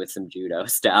helps me with some judo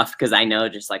stuff, because I know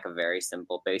just like a very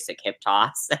simple basic hip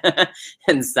toss.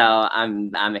 And so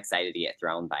I'm excited to get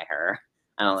thrown by her.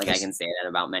 I don't think I Yes. can say that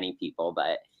about many people,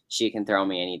 but she can throw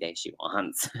me any day she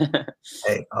wants.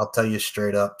 Hey, I'll tell you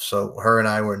straight up. So her and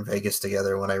I were in Vegas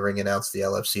together when I ring announced the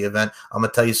LFC event. I'm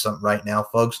gonna tell you something right now,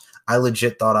 folks. I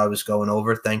legit thought I was going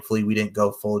over. Thankfully, we didn't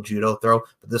go full judo throw,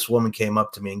 but this woman came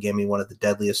up to me and gave me one of the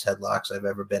deadliest headlocks I've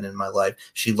ever been in my life.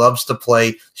 She loves to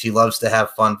play. She loves to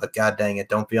have fun, but God dang it,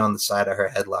 don't be on the side of her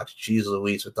headlocks. Jeez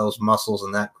Louise, with those muscles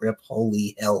and that grip,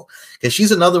 holy hell. Because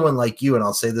she's another one like you, and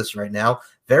I'll say this right now,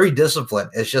 very disciplined.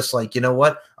 It's just like, you know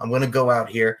what? I'm going to go out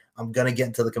here. I'm going to get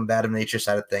into the combative nature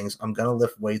side of things. I'm going to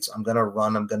lift weights. I'm going to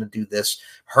run. I'm going to do this.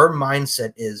 Her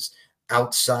mindset is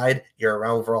outside your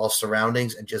overall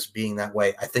surroundings and just being that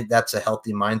way. I think that's a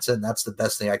healthy mindset. And that's the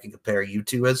best thing I can compare you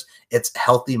to is it's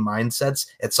healthy mindsets.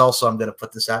 It's also, I'm going to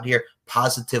put this out here,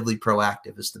 positively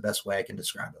proactive is the best way I can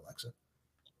describe it, Lexa.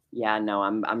 Yeah, no,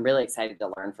 I'm really excited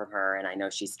to learn from her, and I know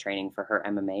she's training for her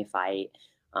MMA fight,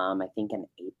 I think in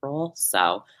April.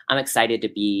 So I'm excited to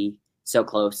be so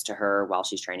close to her while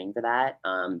she's training for that.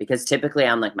 Because typically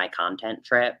on like my content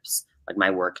trips, like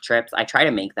my work trips, I try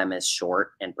to make them as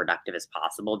short and productive as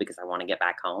possible because I want to get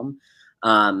back home.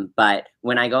 But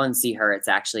when I go and see her, it's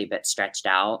actually a bit stretched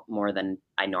out more than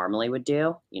I normally would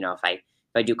do. You know, if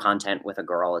I do content with a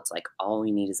girl, it's like all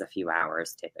we need is a few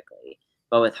hours typically.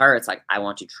 But with her, it's like I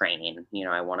want to train. You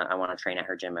know, I want to train at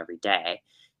her gym every day.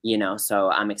 You know, so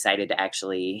I'm excited to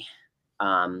actually,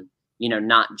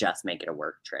 not just make it a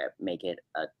work trip, make it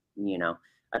you know,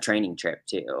 a training trip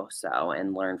too. So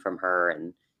and learn from her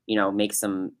and make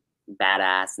some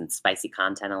badass and spicy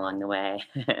content along the way.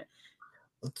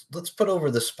 Let's put over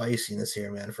the spiciness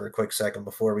here, man, for a quick second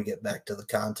before we get back to the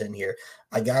content here.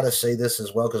 I gotta say this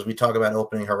as well because we talk about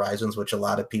opening horizons, which a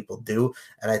lot of people do,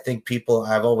 and I think people.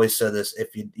 I've always said this: if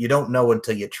you don't know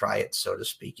until you try it, so to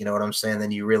speak, you know what I'm saying?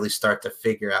 Then you really start to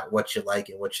figure out what you like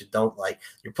and what you don't like.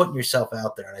 You're putting yourself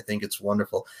out there, and I think it's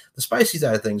wonderful. The spicy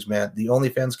side of things, man, the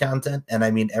OnlyFans content, and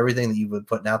I mean everything that you've been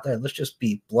putting out there. Let's just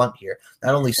be blunt here: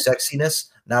 not only sexiness,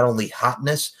 not only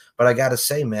hotness, but I gotta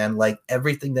say, man, like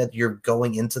everything that you're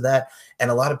going into that,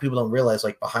 and a lot of people don't realize,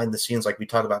 like behind the scenes, like we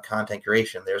talk about content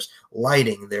creation, there's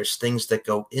lighting, there's things that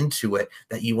go into it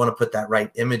that you want to put that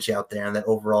right image out there and that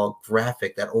overall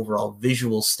graphic, that overall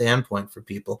visual standpoint for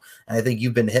people. And I think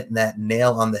you've been hitting that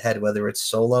nail on the head, whether it's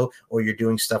solo or you're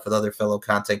doing stuff with other fellow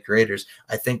content creators.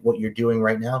 I think what you're doing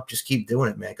right now, just keep doing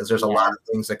it, man, because there's a lot Yeah. of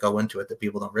things that go into it that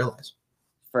people don't realize.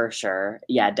 For sure.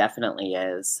 Yeah, definitely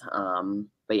is.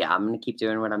 But yeah, I'm gonna keep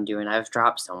doing what I'm doing. I've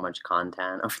dropped so much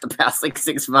content over the past like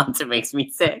 6 months, it makes me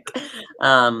sick.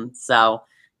 So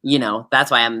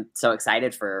that's why I'm so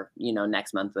excited for,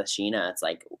 next month with Sheena. It's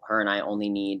like her and I only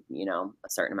need, a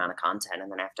certain amount of content. And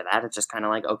then after that, it's just kind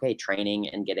of like, okay, training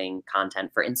and getting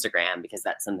content for Instagram because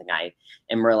that's something I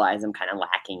am realize I'm kind of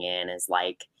lacking in is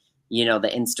like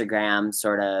the Instagram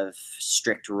sort of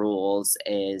strict rules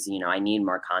is, I need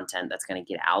more content that's going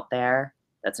to get out there.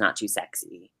 That's not too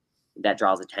sexy. That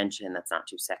draws attention. That's not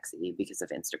too sexy because of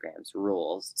Instagram's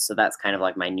rules. So that's kind of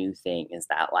like my new thing is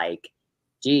that like,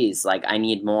 geez, like I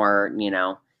need more,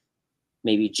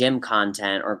 maybe gym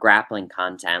content or grappling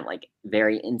content, like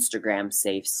very Instagram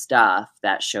safe stuff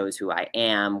that shows who I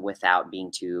am without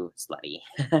being too slutty.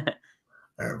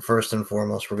 First and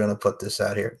foremost, we're going to put this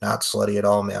out here. Not slutty at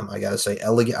all, ma'am. I got to say,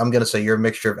 elegant. I'm going to say you're a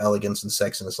mixture of elegance and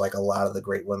sexiness, like a lot of the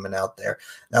great women out there.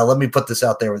 Now, let me put this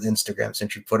out there with Instagram,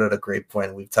 since you put out a great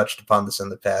point. We've touched upon this in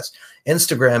the past.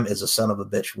 Instagram is a son of a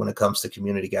bitch when it comes to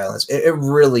community guidelines. It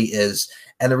really is.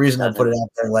 And the reason I put it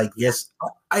out there like this,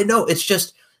 I know it's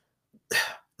just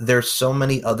there's so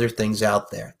many other things out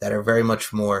there that are very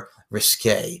much more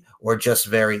risque or just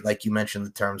very, like you mentioned the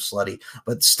term slutty,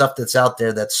 but stuff that's out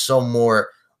there that's so more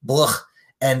blah.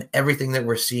 And everything that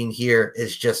we're seeing here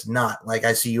is just not like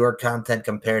I see your content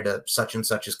compared to such and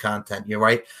such's content. You're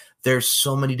right. There's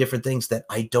so many different things that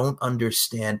I don't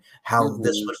understand how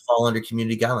this Mhm. would fall under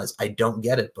community guidelines. I don't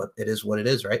get it, but it is what it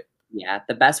is, right? Yeah,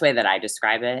 the best way that I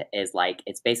describe it is like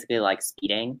it's basically like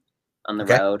speeding on the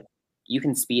Okay. road. You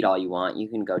can speed all you want. You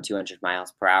can go 200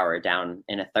 miles per hour down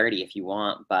in a 30 if you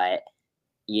want, but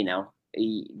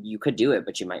you could do it,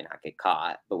 but you might not get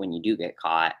caught. But when you do get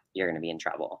caught, you're going to be in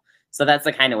trouble. So that's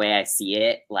the kind of way I see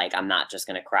it. Like I'm not just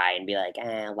going to cry and be like,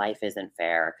 life isn't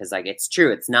fair," because like it's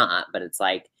true, it's not. But it's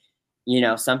like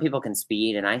some people can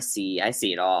speed, and I see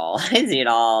it all. I see it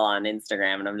all on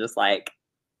Instagram, and I'm just like,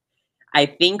 I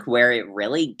think where it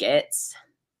really gets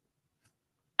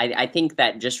I think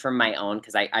that just from my own,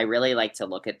 because I really like to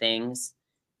look at things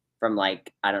from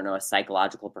like, I don't know, a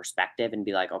psychological perspective and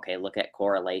be like, okay, look at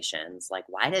correlations. Like,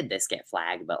 why did this get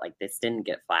flagged, but like this didn't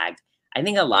get flagged? I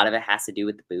think a lot of it has to do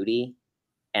with the booty.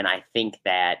 And I think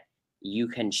that you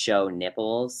can show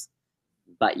nipples,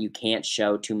 but you can't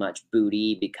show too much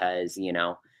booty because,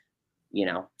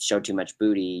 show too much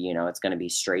booty, it's going to be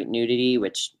straight nudity,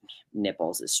 which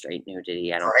nipples is straight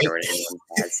nudity. I don't care what anyone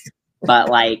says. But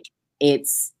like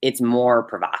it's more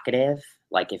provocative.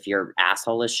 Like if your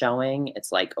asshole is showing,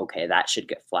 it's like, okay, that should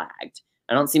get flagged.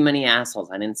 I don't see many assholes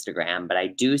on Instagram, but I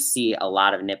do see a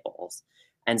lot of nipples.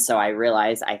 And so I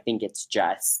realize I think it's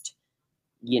just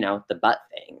the butt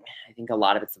thing. I think a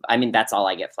lot of it's, I mean, that's all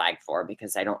I get flagged for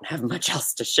because I don't have much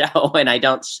else to show, and I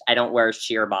don't wear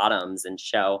sheer bottoms and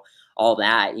show all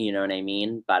that, you know what I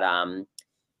mean? But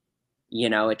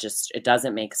it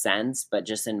doesn't make sense, but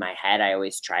just in my head I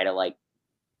always try to like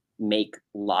make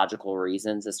logical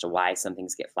reasons as to why some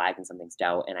things get flagged and some things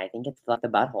don't. And I think it's like the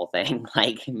butthole thing.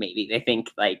 Like maybe they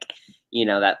think like,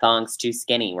 that thong's too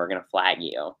skinny, we're gonna flag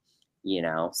you,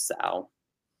 so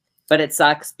but it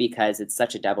sucks because it's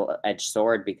such a double-edged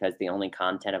sword because the only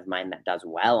content of mine that does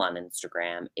well on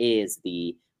Instagram is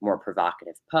the more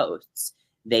provocative posts.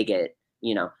 They get,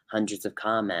 hundreds of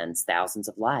comments, thousands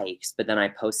of likes, but then I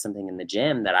post something in the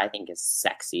gym that I think is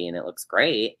sexy and it looks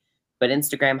great, but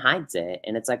Instagram hides it.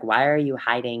 And it's like, why are you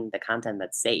hiding the content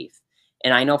that's safe?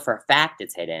 And I know for a fact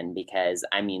it's hidden because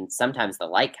I mean, sometimes the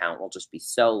like count will just be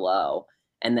so low.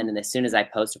 And then as soon as I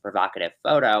post a provocative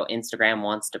photo, Instagram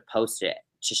wants to post it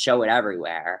to show it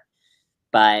everywhere,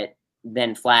 but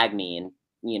then flag me and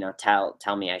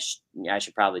tell me I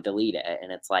should probably delete it.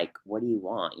 And it's like, what do you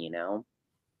want?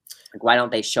 Like why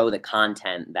don't they show the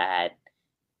content that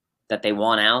they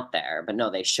want out there? But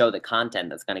no, they show the content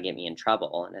that's going to get me in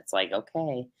trouble. And it's like,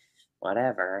 okay,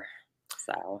 whatever.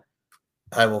 So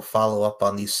I will follow up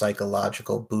on these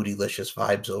psychological bootylicious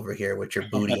vibes over here with your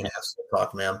booty and ass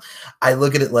talk, ma'am. I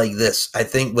look at it like this. I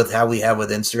think with how we have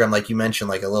with Instagram, like you mentioned,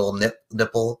 like a little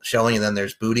nipple showing, and then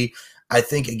there's booty. I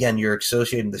think again, you're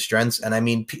associating the strengths, and I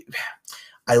mean,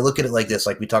 I look at it like this,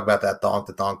 like we talk about that thong,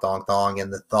 the thong, thong, thong,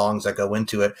 and the thongs that go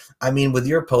into it. I mean, with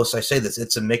your posts, I say this,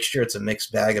 it's a mixture, it's a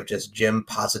mixed bag of just gym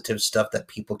positive stuff that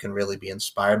people can really be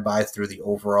inspired by through the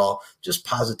overall just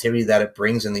positivity that it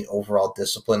brings in the overall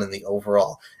discipline and the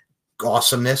overall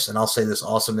awesomeness, and I'll say this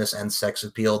awesomeness and sex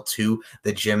appeal to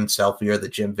the gym selfie or the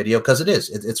gym video, because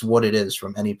it's what it is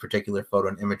from any particular photo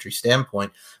and imagery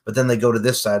standpoint. But then they go to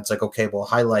this side, it's like, okay, we'll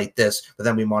highlight this, but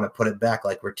then we want to put it back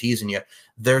like we're teasing you.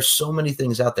 There's so many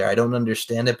things out there. I don't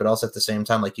understand it, but also at the same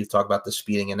time, like you've talked about the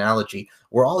speeding analogy,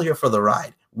 we're all here for the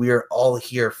ride. We are all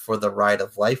here for the ride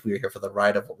of life. We are here for the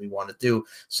ride of what we want to do.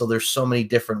 So there's so many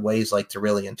different ways like to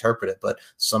really interpret it, but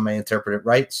some may interpret it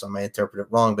right, some may interpret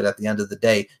it wrong, but at the end of the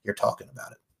day, you're talking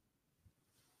about it.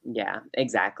 yeah,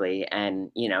 exactly.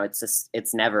 And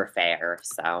it's never fair.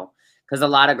 So because a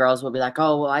lot of girls will be like,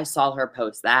 oh well, I saw her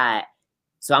post that,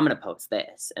 so I'm gonna post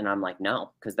this. And I'm like,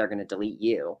 no, because they're gonna delete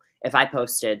you. If I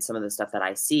posted some of the stuff that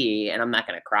I see, and I'm not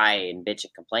gonna cry and bitch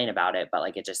and complain about it, but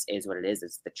like it just is what it is.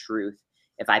 It's the truth.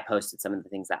 If I posted some of the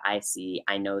things that I see,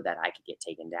 I know that I could get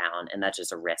taken down. And that's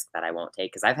just a risk that I won't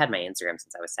take because I've had my Instagram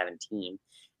since I was 17.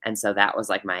 And so that was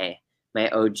like my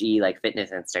OG like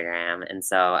fitness Instagram. And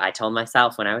so I told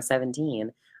myself when I was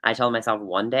 17, I told myself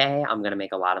one day I'm going to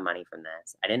make a lot of money from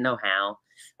this. I didn't know how.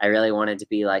 I really wanted to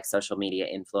be like social media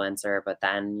influencer, but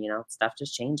then, stuff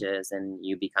just changes and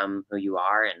you become who you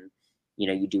are and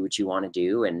you do what you want to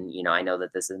do and I know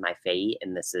that this is my fate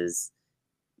and this is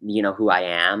who I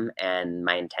am and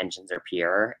my intentions are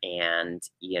pure and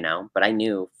but I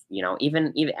knew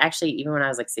even actually even when I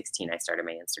was like 16 I started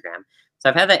my Instagram. So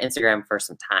I've had that Instagram for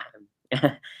some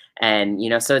time.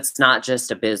 And so it's not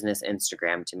just a business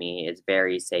Instagram to me. It's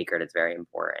very sacred, it's very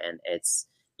important. It's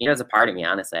a part of me,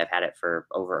 honestly. I've had it for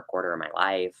over a quarter of my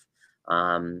life.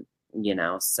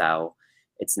 So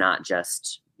it's not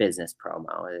just business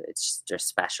promo. It's just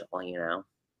special.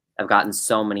 I've gotten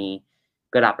so many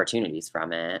good opportunities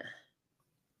from it.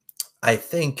 I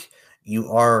think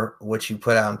you are what you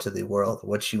put out into the world,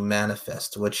 what you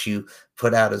manifest, what you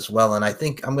put out as well. And I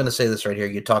think I'm going to say this right here.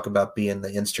 You talk about being the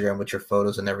Instagram with your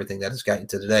photos and everything that has gotten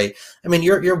to today. I mean,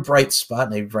 you're a bright spot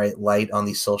and a bright light on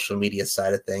the social media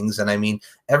side of things. And I mean,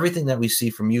 everything that we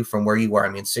see from you from where you are, I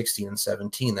mean, 16 and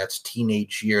 17, that's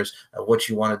teenage years of what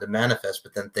you wanted to manifest,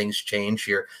 but then things change,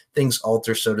 things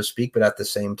alter, so to speak, but at the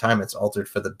same time, it's altered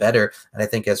for the better. And I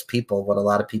think as people, what a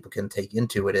lot of people can take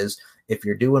into it is if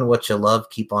you're doing what you love,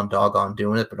 keep on doggone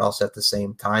doing it. But also at the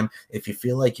same time, if you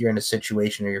feel like you're in a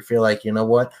situation or you feel like, you know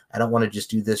what, I don't want to just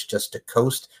do this just to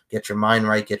coast, get your mind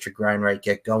right, get your grind right,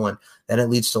 get going, then it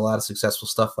leads to a lot of successful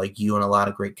stuff like you and a lot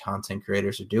of great content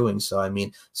creators are doing. So, I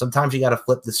mean, sometimes you got to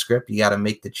flip the script, you got to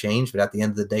make the change, but at the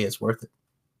end of the day, it's worth it.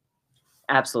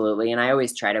 Absolutely. And I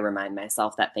always try to remind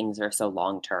myself that things are so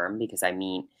long term because I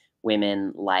meet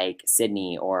women like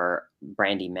Sydney or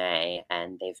Brandy May,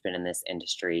 and they've been in this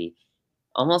industry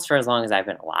almost for as long as I've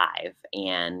been alive.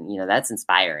 And, that's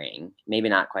inspiring. Maybe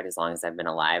not quite as long as I've been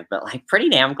alive, but like pretty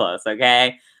damn close.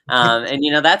 Okay.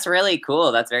 And, that's really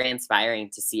cool. That's very inspiring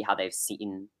to see how they've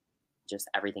seen just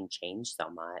everything change so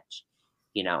much,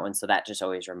 and so that just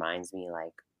always reminds me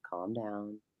like, calm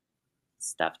down,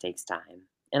 stuff takes time.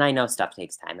 and I know stuff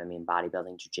takes time. I mean,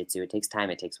 bodybuilding, jujitsu, it takes time,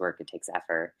 it takes work, it takes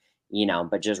effort,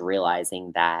 but just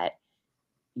realizing that,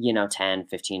 10,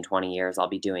 15, 20 years I'll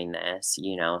be doing this,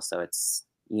 so it's,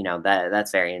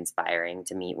 that's very inspiring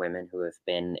to meet women who have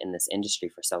been in this industry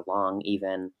for so long,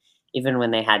 even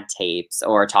when they had tapes,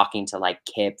 or talking to like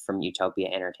Kip from Utopia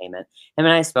Entertainment. Him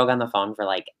and I spoke on the phone for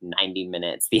like 90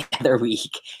 minutes the other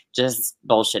week, just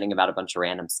bullshitting about a bunch of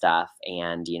random stuff.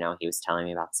 And, he was telling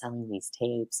me about selling these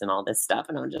tapes and all this stuff.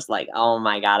 And I'm just like, oh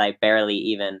my God, I barely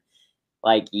even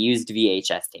like used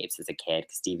VHS tapes as a kid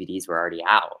because DVDs were already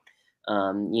out.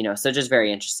 So just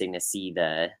very interesting to see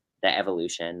the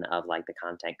evolution of like the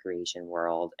content creation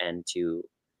world, and to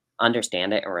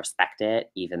understand it and respect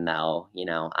it, even though,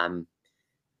 I'm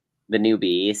the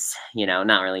newbies,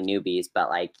 not really newbies, but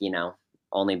like,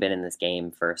 only been in this game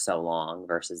for so long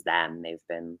versus them. They've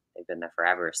been there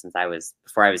forever, since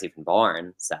before I was even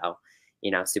born. So,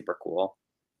 super cool.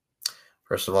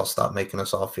 First of all, stop making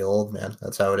us all feel old, man.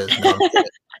 That's how it is. No, I'm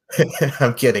kidding.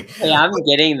 I'm kidding. Hey, I'm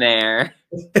getting there.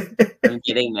 I'm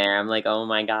getting there. I'm like, oh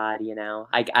my God,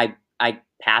 I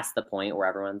passed the point where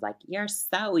everyone's like, you're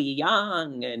so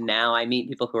young. And now I meet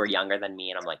people who are younger than me,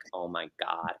 and I'm like, oh my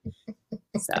God.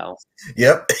 So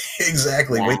Yep,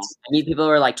 exactly. yeah. Wait. I meet people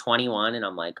who are like 21, and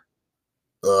I'm like,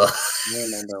 Ugh. I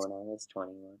remember when I was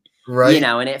 21. Right?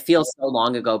 And it feels so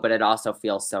long ago, but it also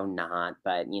feels so not.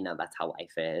 But that's how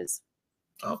life is.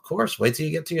 Of course. Wait till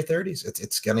you get to your 30s.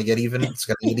 It's gonna get even. It's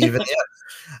gonna get even.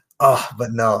 Yeah. Oh,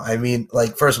 but no. I mean,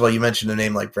 like, first of all, you mentioned a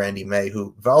name like Brandy May,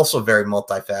 who also very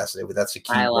multifaceted. That's a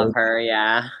key I love word. her,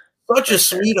 yeah, Such a for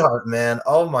sure. sweetheart, man.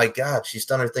 Oh my God. She's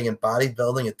done her thing in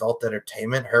bodybuilding, adult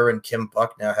entertainment. Her and Kim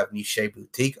Buck now have Niche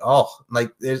Boutique. Oh,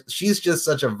 like she's just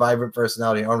such a vibrant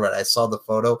personality in her own right. I saw the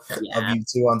photo of Yeah. you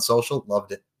two on social.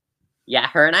 Loved it. Yeah,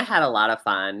 her and I had a lot of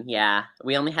fun. Yeah.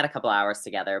 We only had a couple hours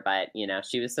together, but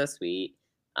she was so sweet.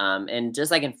 And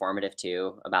just like informative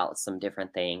too about some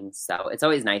different things. So it's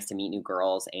always nice to meet new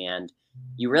girls, and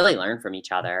you really learn from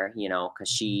each other,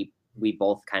 because we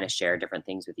both kind of share different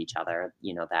things with each other,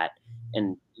 that,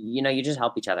 and you just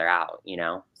help each other out,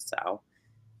 So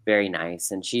very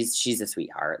nice. And she's a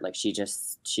sweetheart. Like she's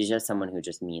just someone who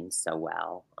just means so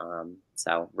well.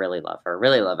 So really love her.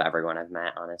 Really love everyone I've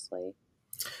met, honestly.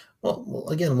 Well,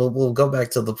 again, we'll go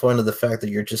back to the point of the fact that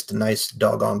you're just a nice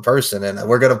doggone person, and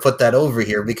we're going to put that over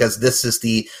here because this is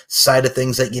the side of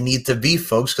things that you need to be,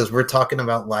 folks. Because we're talking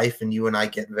about life, and you and I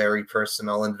get very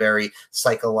personal and very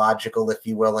psychological, if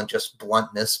you will, and just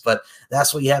bluntness. But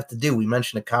that's what you have to do. We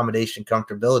mentioned accommodation,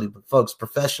 comfortability, but folks,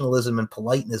 professionalism and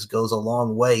politeness goes a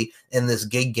long way in this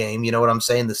gig game. You know what I'm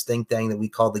saying? This thing that we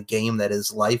call the game that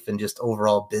is life, and just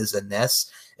overall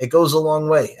business. It goes a long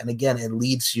way. And again, it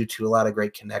leads you to a lot of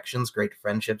great connections, great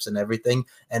friendships, and everything.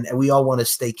 And we all want to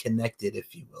stay connected,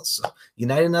 if you will. So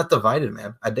united, not divided,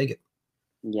 man. I dig it.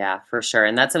 Yeah, for sure.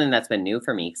 And that's something that's been new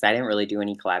for me because I didn't really do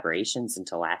any collaborations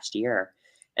until last year.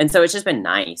 And so it's just been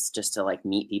nice just to like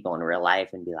meet people in real life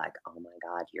and be like, oh my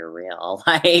God, you're real.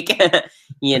 Like,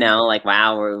 like,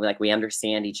 wow, we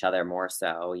understand each other more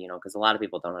so, because a lot of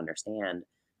people don't understand,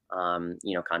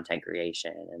 content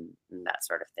creation and that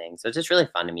sort of thing. So it's just really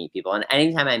fun to meet people. And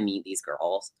anytime I meet these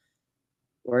girls,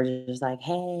 we're just like,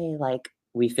 hey, like,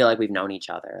 we feel like we've known each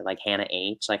other. Like Hannah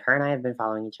H, like her and I have been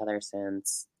following each other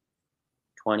since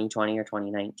 2020 or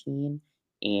 2019.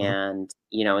 Mhm.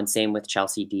 And same with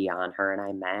Chelsea Dion. Her and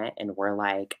I met, and we're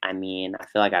like, I mean, I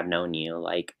feel like I've known you.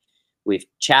 Like, we've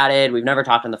chatted, we've never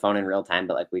talked on the phone in real time,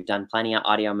 but like we've done plenty of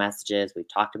audio messages.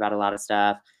 We've talked about a lot of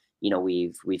stuff.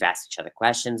 We've asked each other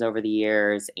questions over the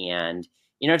years, and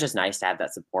just nice to have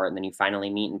that support. And then you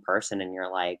finally meet in person, and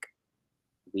you're like,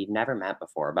 we've never met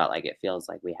before, but like it feels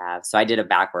like we have. So I did a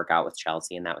back workout with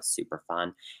Chelsea, and that was super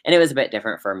fun. And it was a bit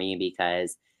different for me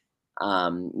because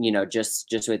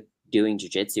just with doing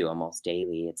jujitsu almost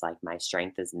daily, it's like my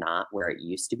strength is not where it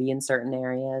used to be in certain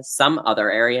areas. Some other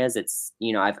areas, it's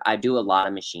I do a lot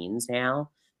of machines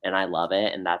now, and I love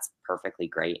it, and that's perfectly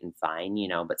great and fine.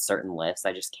 But certain lifts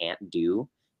I just can't do.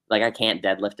 Like I can't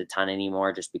deadlift a ton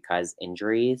anymore just because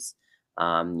injuries.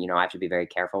 I have to be very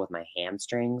careful with my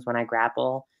hamstrings when I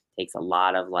grapple. Takes a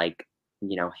lot of like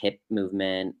hip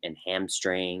movement and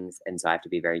hamstrings, and so I have to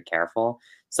be very careful.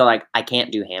 So, like, I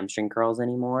can't do hamstring curls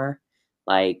anymore.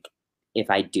 Like, if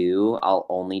I do, I'll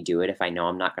only do it if I know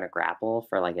I'm not gonna grapple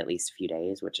for, like, at least a few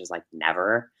days, which is, like,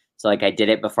 never. So, like, I did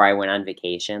it before I went on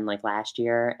vacation, like, last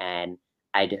year, and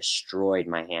I destroyed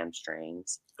my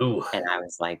hamstrings, Ooh. and I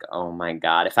was like, "Oh my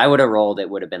god." If I woulda rolled, it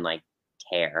would've been, like,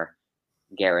 tear,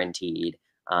 guaranteed.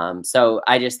 So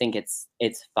I just think it's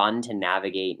fun to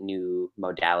navigate new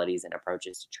modalities and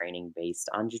approaches to training based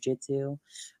on jujitsu.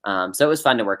 So it was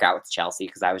fun to work out with Chelsea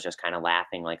because I was just kind of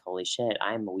laughing like, "Holy shit,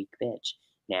 I'm a weak bitch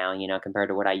now," compared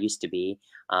to what I used to be.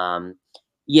 Um,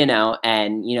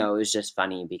 and it was just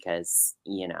funny because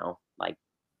like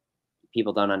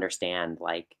people don't understand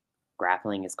like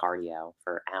grappling is cardio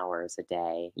for hours a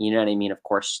day. You know what I mean? Of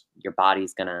course, your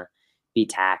body's gonna be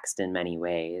taxed in many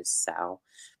ways. So,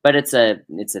 but it's a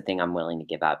thing I'm willing to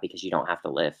give up because you don't have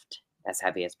to lift as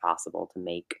heavy as possible to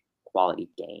make quality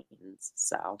gains.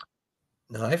 So,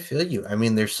 No, I feel you. I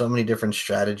mean, there's so many different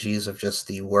strategies of just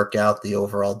the workout, the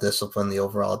overall discipline, the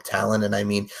overall talent. And I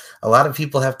mean, a lot of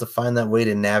people have to find that way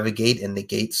to navigate and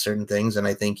negate certain things. And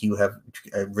I think you have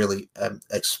really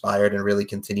expired and really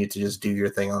continued to just do your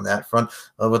thing on that front.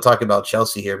 We'll talk about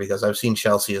Chelsea here because I've seen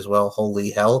Chelsea as well.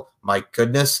 Holy hell, my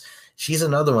goodness. She's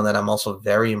another one that I'm also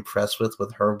very impressed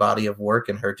with her body of work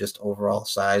and her just overall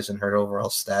size and her overall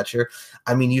stature.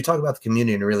 I mean, you talk about the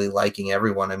community and really liking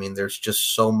everyone. I mean, there's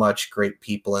just so much great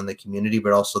people in the community,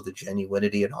 but also the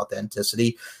genuinity and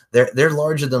authenticity. They're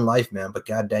larger than life, man. But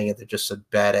god dang it, they're just a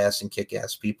badass and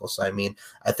kick-ass people. So I mean,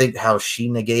 I think how she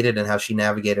negated and how she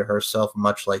navigated herself,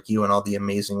 much like you and all the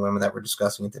amazing women that we're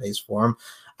discussing in today's forum.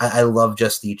 I love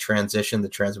just the transition, the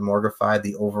transmogrify,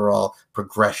 the overall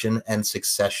progression and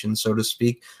succession, so to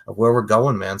speak, of where we're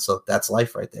going, man. So that's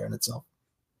life right there in itself.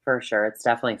 for sure, it's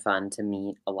definitely fun to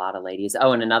meet a lot of ladies.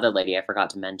 Oh, and another lady I forgot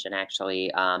to mention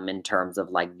actually, in terms of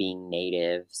like being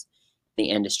natives, the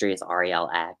industry is Ariel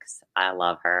X. I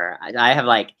love her. I have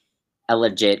like a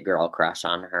legit girl crush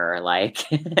on her. Like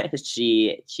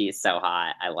she's so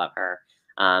hot. I love her.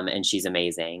 And she's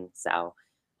amazing. So,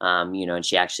 and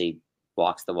she actually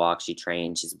walks the walk. She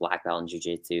trains. She's a black belt in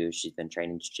jujitsu. She's been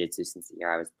training jujitsu since the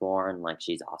year I was born. Like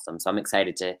she's awesome. So I'm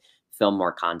excited to film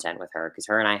more content with her because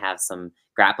her and I have some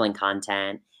grappling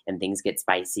content and things get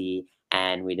spicy.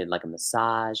 And we did like a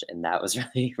massage, and that was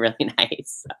really, really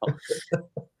nice. So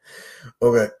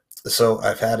Okay. So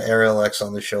I've had Ariel X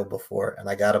on the show before, and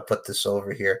I got to put this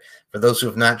over here. For those who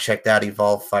have not checked out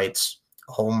Evolve Fights,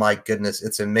 oh my goodness,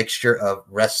 it's a mixture of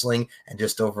wrestling and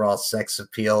just overall sex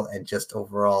appeal and just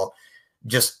overall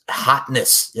just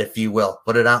hotness, if you will.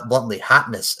 Put it out bluntly,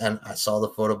 hotness. And I saw the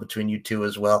photo between you two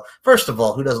as well. First of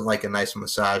all, who doesn't like a nice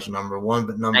massage, number one?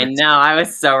 But I number know I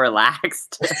was so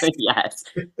relaxed. Yes.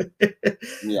 two,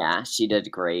 Yeah, she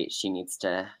did great. She needs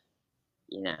to,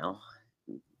 you know,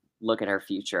 look at her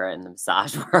future in the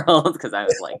massage world because I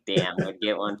was like, damn, would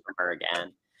get one from her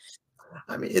again.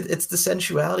 I mean, it's the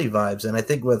sensuality vibes, and I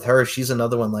think with her, she's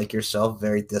another one like yourself,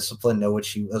 very disciplined, know what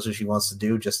she knows what she wants to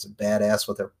do, just a badass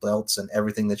with her belts and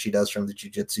everything that she does from the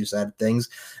jujitsu side of things.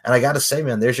 And I got to say,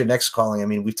 man, there's your next calling. I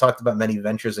mean, we've talked about many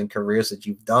ventures and careers that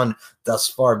you've done thus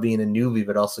far, being a newbie,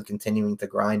 but also continuing to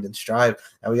grind and strive.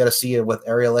 And we got to see it with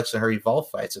Ariel X and her Evolve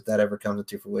Fights if that ever comes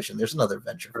into fruition. There's another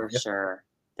venture For for you. sure.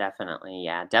 Definitely.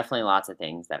 Yeah, definitely lots of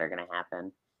things that are going to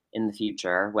happen in the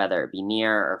future, whether it be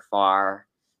near or far.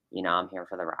 I'm here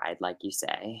for the ride, like you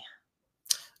say.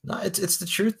 No, it's the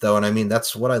truth though, and I mean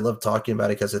that's what I love talking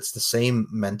about it because it's the same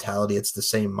mentality, it's the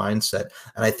same mindset,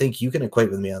 and I think you can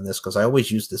equate with me on this because I always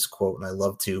use this quote, and I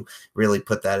love to really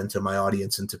put that into my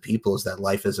audience, into people, is that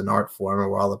life is an art form,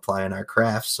 and we're all applying our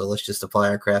crafts. So let's just apply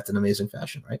our craft in amazing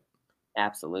fashion, right?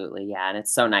 Absolutely. Yeah. And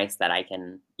it's so nice that I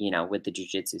can, with the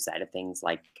jujitsu side of things,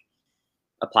 like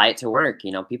apply it to work.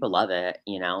 People love it.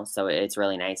 So it's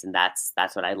really nice. And that's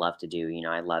what I love to do.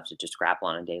 I love to just grapple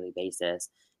on a daily basis,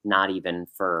 not even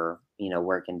for,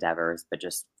 work endeavors, but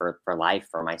just for life,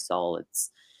 for my soul.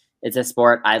 It's a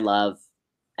sport I love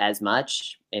as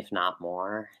much, if not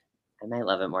more. I might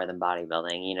love it more than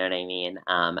bodybuilding. You know what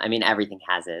I mean? Everything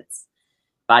has its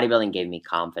bodybuilding gave me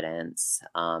confidence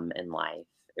in life.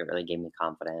 It really gave me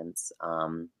confidence.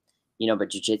 But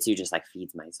jujitsu just like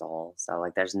feeds my soul. So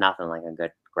like there's nothing like a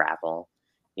good grapple.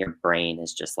 Your brain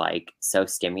is just like so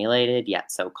stimulated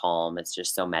yet so calm. It's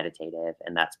just so meditative.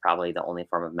 And that's probably the only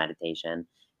form of meditation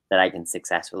that I can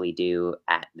successfully do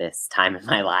at this time in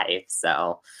my life.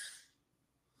 So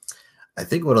I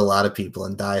think what a lot of people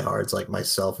and diehards like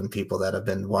myself and people that have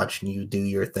been watching you do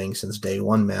your thing since day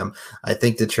one, ma'am, I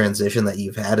think the transition that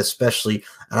you've had, especially,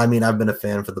 and I mean, I've been a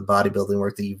fan for the bodybuilding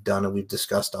work that you've done and we've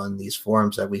discussed on these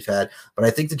forums that we've had, but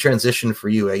I think the transition for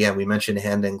you, again, we mentioned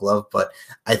hand in glove, but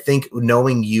I think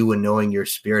knowing you and knowing your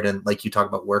spirit and like you talk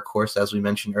about workhorse, as we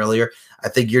mentioned earlier, I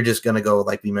think you're just going to go,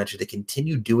 like we mentioned, to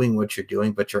continue doing what you're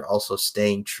doing, but you're also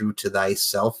staying true to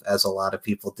thyself as a lot of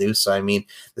people do. So, I mean,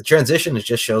 the transition is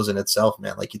just shows in itself,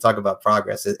 man. Like you talk about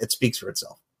progress, it speaks for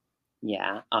itself.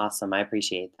 yeah, awesome. I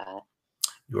appreciate that.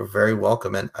 You were very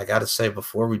welcome. And I got to say,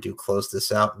 before we do close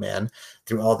this out, man,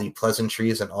 through all the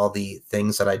pleasantries and all the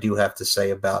things that I do have to say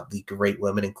about the great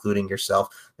women, including yourself,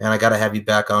 man, I got to have you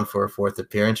back on for a fourth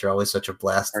appearance. You're always such a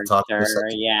blast to For talk to. sure,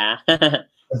 yeah.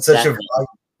 And such a Definitely.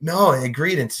 no, I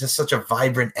agreed. It's just such a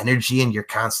vibrant energy, and you're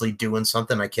constantly doing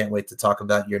something. I can't wait to talk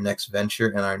about your next venture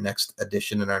and our next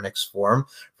edition and our next forum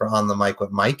for On the Mic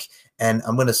with Mike. And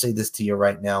I'm going to say this to you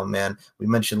right now, man. We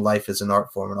mentioned life is an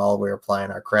art form and all we're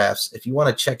applying our crafts. If you want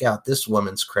to check out this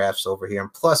woman's crafts over here,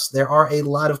 and plus, there are a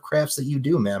lot of crafts that you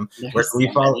do, ma'am. Where There's can we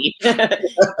so follow? many. Yeah,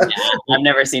 I've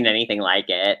never seen anything like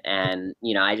it, and,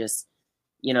 I just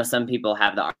some people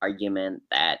have the argument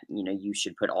that, you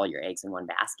should put all your eggs in one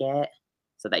basket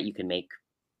so that you can make,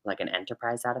 like, an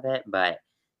enterprise out of it, but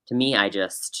to me, I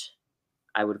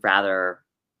would rather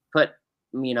put,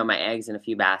 my eggs in a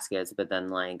few baskets, but then,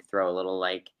 like, throw a little,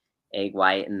 like, egg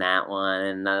white in that one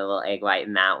and another little egg white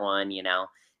in that one,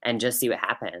 and just see what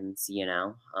happens,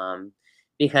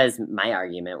 because my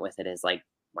argument with it is, like,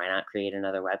 why not create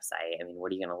another website? I mean, what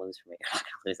are you gonna lose from it? You're not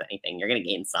gonna lose anything. You're gonna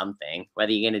gain something.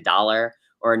 Whether you gain $1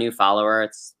 or a new follower,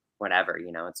 it's whatever,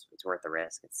 it's worth the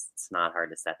risk. It's not hard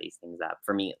to set these things up,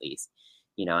 for me at least.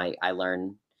 I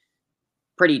learn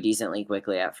pretty decently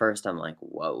quickly. At first, I'm like,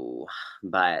 "Whoa,"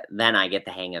 but then I get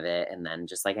the hang of it, and then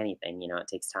just like anything, it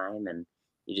takes time, and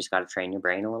you just gotta train your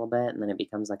brain a little bit, and then it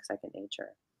becomes like second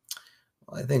nature.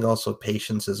 I think also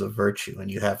patience is a virtue,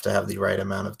 and you have to have the right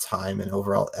amount of time and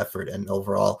overall effort and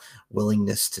overall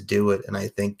willingness to do it. And I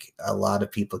think a lot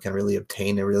of people can really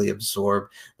obtain and really absorb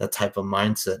that type of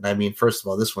mindset. And I mean, first of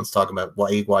all, this one's talking about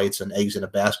egg whites and eggs in a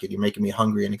basket. You're making me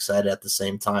hungry and excited at the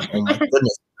same time. Oh my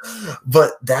goodness.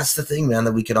 But that's the thing, man,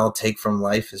 that we can all take from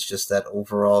life is just that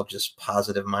overall, just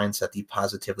positive mindset, the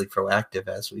positively proactive,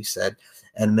 as we said.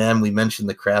 And man, we mentioned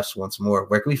the crafts once more.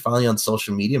 Where can we follow you on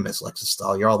social media, Miss Lexa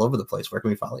Stahl? You're all over the place. Where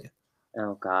can we follow you?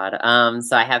 Oh god.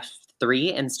 So I have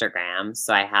 3 Instagrams.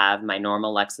 So I have my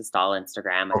normal Lexa Stahl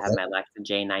Instagram, I have Okay. my Lexa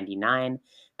J99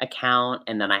 account,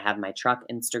 and then I have my truck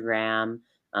Instagram,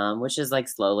 which is like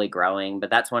slowly growing. But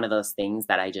that's one of those things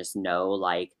that I just know,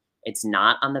 like, it's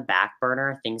not on the back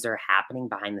burner. Things are happening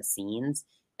behind the scenes,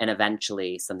 and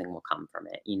eventually something will come from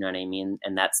it. You know what I mean?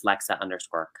 And that's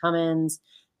Lexa_Cummins.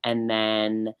 And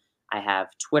then I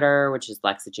have Twitter, which is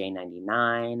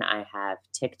LexaJ99. I have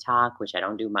TikTok, which I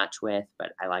don't do much with,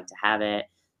 but I like to have it.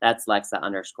 That's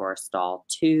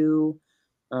Lexa_Stall2.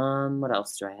 What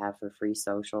else do I have for free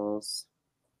socials?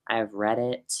 I have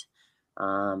Reddit.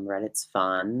 Reddit's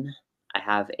fun. I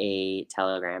have a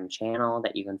Telegram channel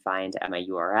that you can find at my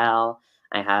URL.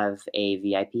 I have a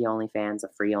VIP OnlyFans, a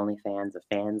free OnlyFans, a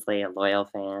Fansly, a Loyal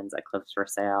Fans, a Clips for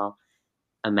Sale,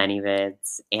 a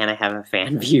ManyVids, and I have a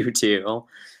fan view too.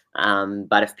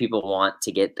 But if people want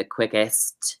to get the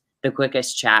quickest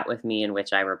chat with me in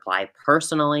which I reply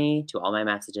personally to all my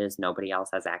messages, nobody else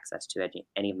has access to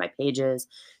any of my pages.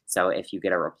 So if you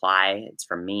get a reply, it's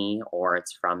from me or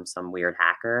it's from some weird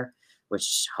hacker,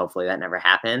 which hopefully that never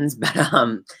happens. But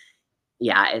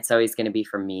yeah, it's always going to be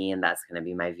from me, and that's going to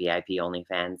be my VIP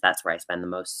OnlyFans. That's where I spend the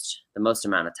most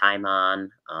amount of time on.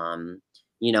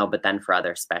 But then for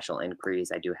other special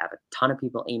inquiries, I do have a ton of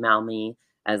people email me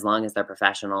as long as they're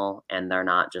professional and they're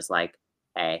not just like,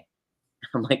 "Hey,"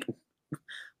 I'm like,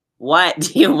 "What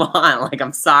do you want?" Like,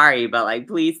 I'm sorry, but like,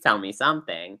 please tell me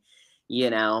something.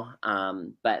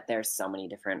 But there's so many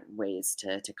different ways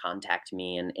to contact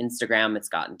me, and Instagram, it's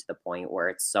gotten to the point where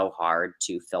it's so hard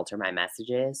to filter my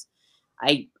messages.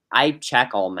 I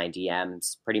check all my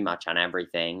DMs pretty much on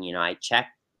everything.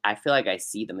 I feel like I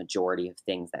see the majority of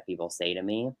things that people say to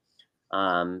me.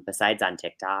 Besides on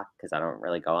TikTok, because I don't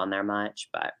really go on there much.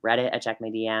 But Reddit, I check my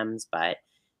DMs, but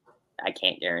I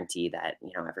can't guarantee that,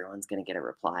 everyone's gonna get a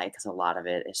reply because a lot of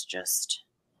it is just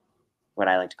what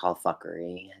I like to call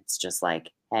fuckery. It's just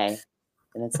like, hey,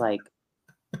 and it's like,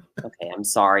 okay, I'm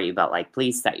sorry, but like,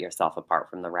 please set yourself apart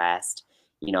from the rest.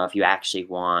 If you actually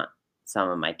want some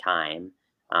of my time.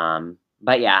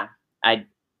 But yeah, I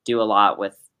do a lot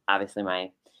with obviously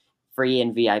my free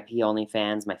and VIP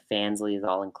OnlyFans. My Fansly is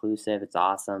all inclusive. It's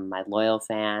awesome. My loyal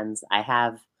fans, I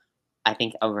have, I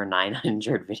think, over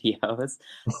 900 videos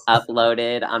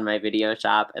uploaded on my video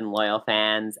shop and loyal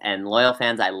fans. And loyal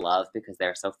fans I love because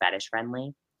they're so fetish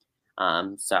friendly.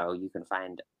 So you can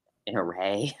find an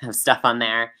array of stuff on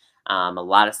there. A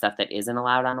lot of stuff that isn't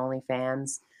allowed on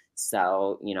OnlyFans.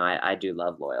 So, I do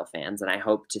love loyal fans, and I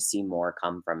hope to see more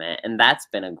come from it. And that's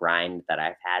been a grind that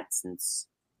I've had since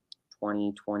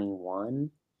 2021.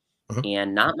 Mhm.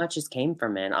 And not much has came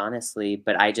from it, honestly,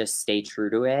 but I just stay true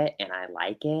to it and I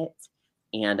like it.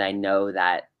 And I know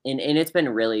that, and it's been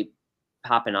really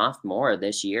popping off more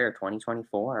this year,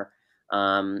 2024.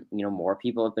 More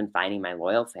people have been finding my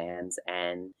loyal fans,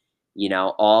 and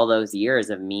all those years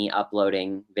of me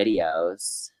uploading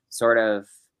videos,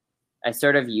 I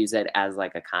sort of use it as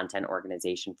like a content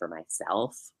organization for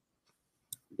myself,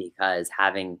 because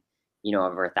having,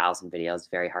 over 1,000 videos is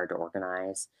very hard to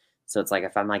organize. So it's like,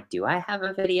 if I'm like, do I have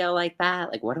a video like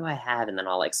that? Like, what do I have? And then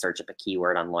I'll like search up a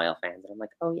keyword on loyal fans, and I'm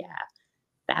like, oh yeah,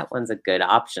 that one's a good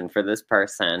option for this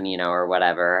person, or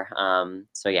whatever.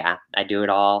 So yeah, I do it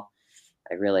all.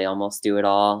 I really almost do it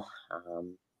all.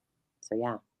 So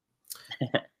yeah.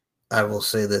 I will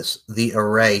say this, the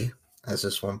array, as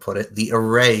this one put it, the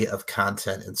array of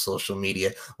content in social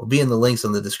media will be in the links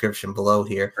in the description below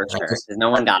here. For sure, because no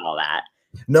one got all that.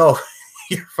 No,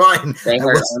 you're fine. They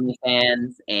heard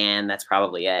OnlyFans, and that's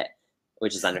probably it,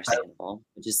 which is understandable.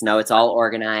 Just know it's all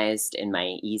organized in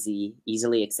my easily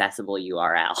accessible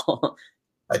URL.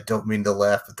 I don't mean to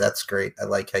laugh, but that's great. I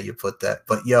like how you put that.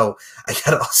 But yo, I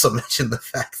gotta also mention the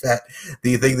fact that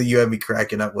the thing that you had me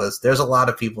cracking up was there's a lot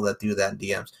of people that do that in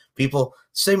DMs. People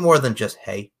say more than just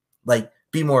hey, like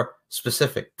be more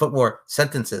specific, put more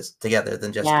sentences together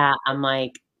than just yeah. I'm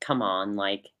like, come on,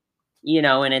 like,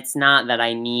 and it's not that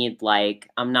I need, like,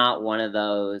 I'm not one of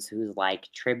those who's like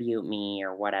tribute me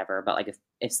or whatever, but like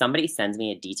if somebody sends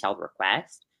me a detailed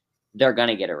request, they're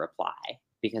gonna get a reply,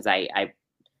 because I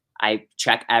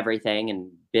check everything,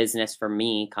 and business for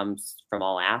me comes from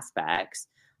all aspects.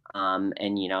 So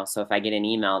if I get an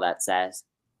email that says,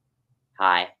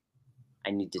 hi,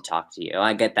 I need to talk to you,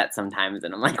 I get that sometimes,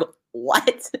 and I'm like,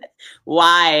 what?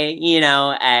 Why?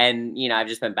 I've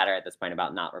just been better at this point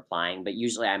about not replying, but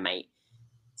usually I might,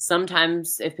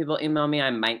 sometimes if people email me, I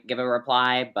might give a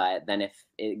reply, but then if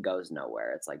it goes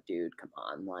nowhere, it's like, dude, come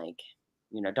on, like,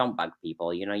 don't bug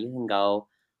people. You can go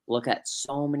look at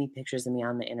so many pictures of me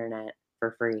on the internet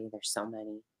for free. There's so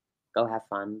many. Go have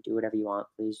fun. Do whatever you want.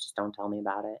 Please just don't tell me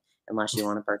about it unless you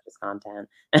want to purchase content.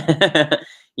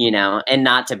 And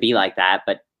not to be like that,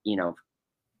 but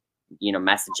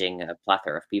messaging a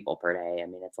plethora of people per day. I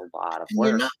mean, it's a lot of work.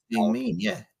 You're not being mean,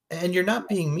 yeah. And you're not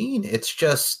being mean. It's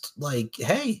just like,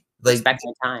 hey, like respect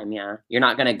my time, yeah. You're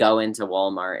not gonna go into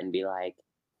Walmart and be like,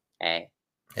 hey.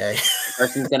 Hey. The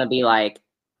person's gonna be like,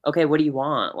 okay, what do you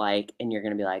want? Like, and you're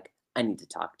gonna be like, I need to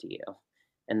talk to you.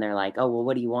 And they're like, oh, well,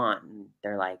 what do you want? And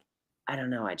they're like, I don't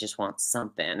know, I just want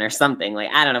something or something.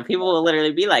 Like, I don't know. People will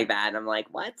literally be like that. And I'm like,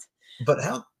 what? But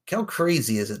how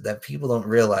crazy is it that people don't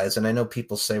realize, and I know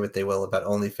people say what they will about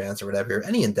OnlyFans or whatever, or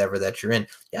any endeavor that you're in,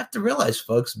 you have to realize,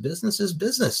 folks, business is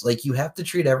business. Like, you have to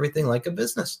treat everything like a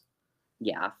business.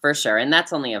 Yeah, for sure. And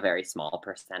that's only a very small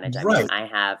percentage. I mean, I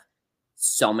have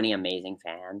so many amazing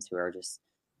fans who are just,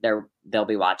 they'll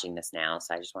be watching this now.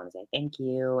 So I just want to say thank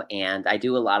you. And I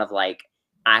do a lot of like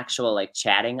actual like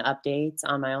chatting updates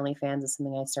on my OnlyFans is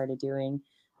something I started doing.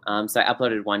 So I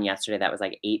uploaded one yesterday that was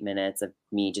like 8 minutes of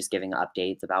me just giving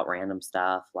updates about random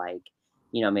stuff, like,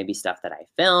 maybe stuff that I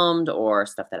filmed or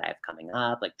stuff that I have coming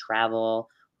up, like travel,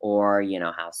 or,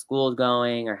 how school's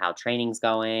going or how training's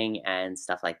going and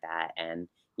stuff like that. And,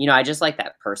 I just like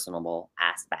that personable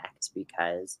aspect,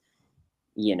 because,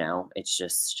 it's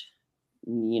just,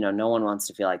 no one wants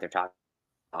to feel like they're talking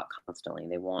about constantly.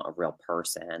 They want a real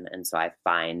person. And so I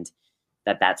find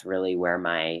that that's really where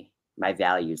my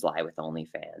values lie with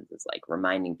OnlyFans, is like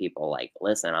reminding people like,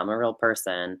 listen, I'm a real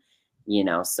person,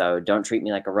 so don't treat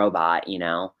me like a robot, and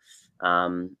I'll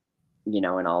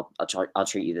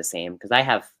treat you the same, because I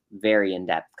have very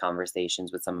in-depth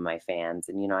conversations with some of my fans,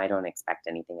 and I don't expect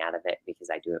anything out of it because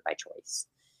I do it by choice.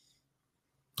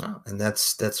 Oh, and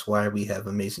that's why we have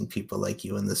amazing people like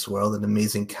you in this world, and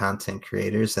amazing content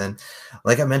creators. And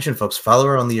like I mentioned, folks, follow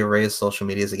her on the array of social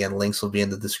medias. Again, links will be in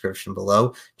the description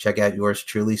below. Check out yours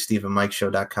truly,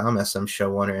 StephenMikeShow.com, SM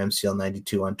Show 1 or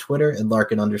MCL92 on Twitter, and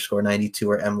Larkin_92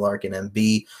 or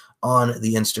MLarkinMB on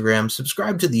the Instagram.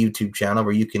 Subscribe to the YouTube channel,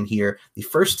 where you can hear the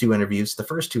first two interviews, the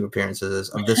first two appearances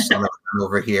of this son of a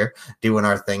over here doing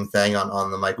our thing on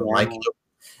the mic with Mike.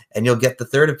 And you'll get the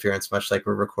third appearance, much like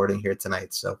we're recording here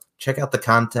tonight. So check out the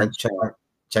content. Check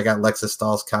out Lexa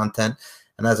Stahl's content.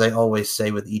 And as I always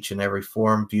say with each and every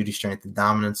form, beauty, strength, and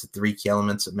dominance, the three key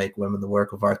elements that make women the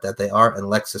work of art that they are. And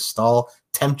Lexa Stahl,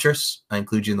 temptress. I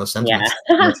include you in those sentiments.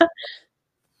 Yeah.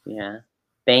 Yeah.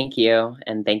 Thank you.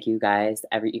 And thank you guys,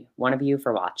 every one of you,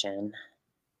 for watching.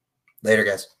 Later,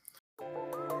 guys.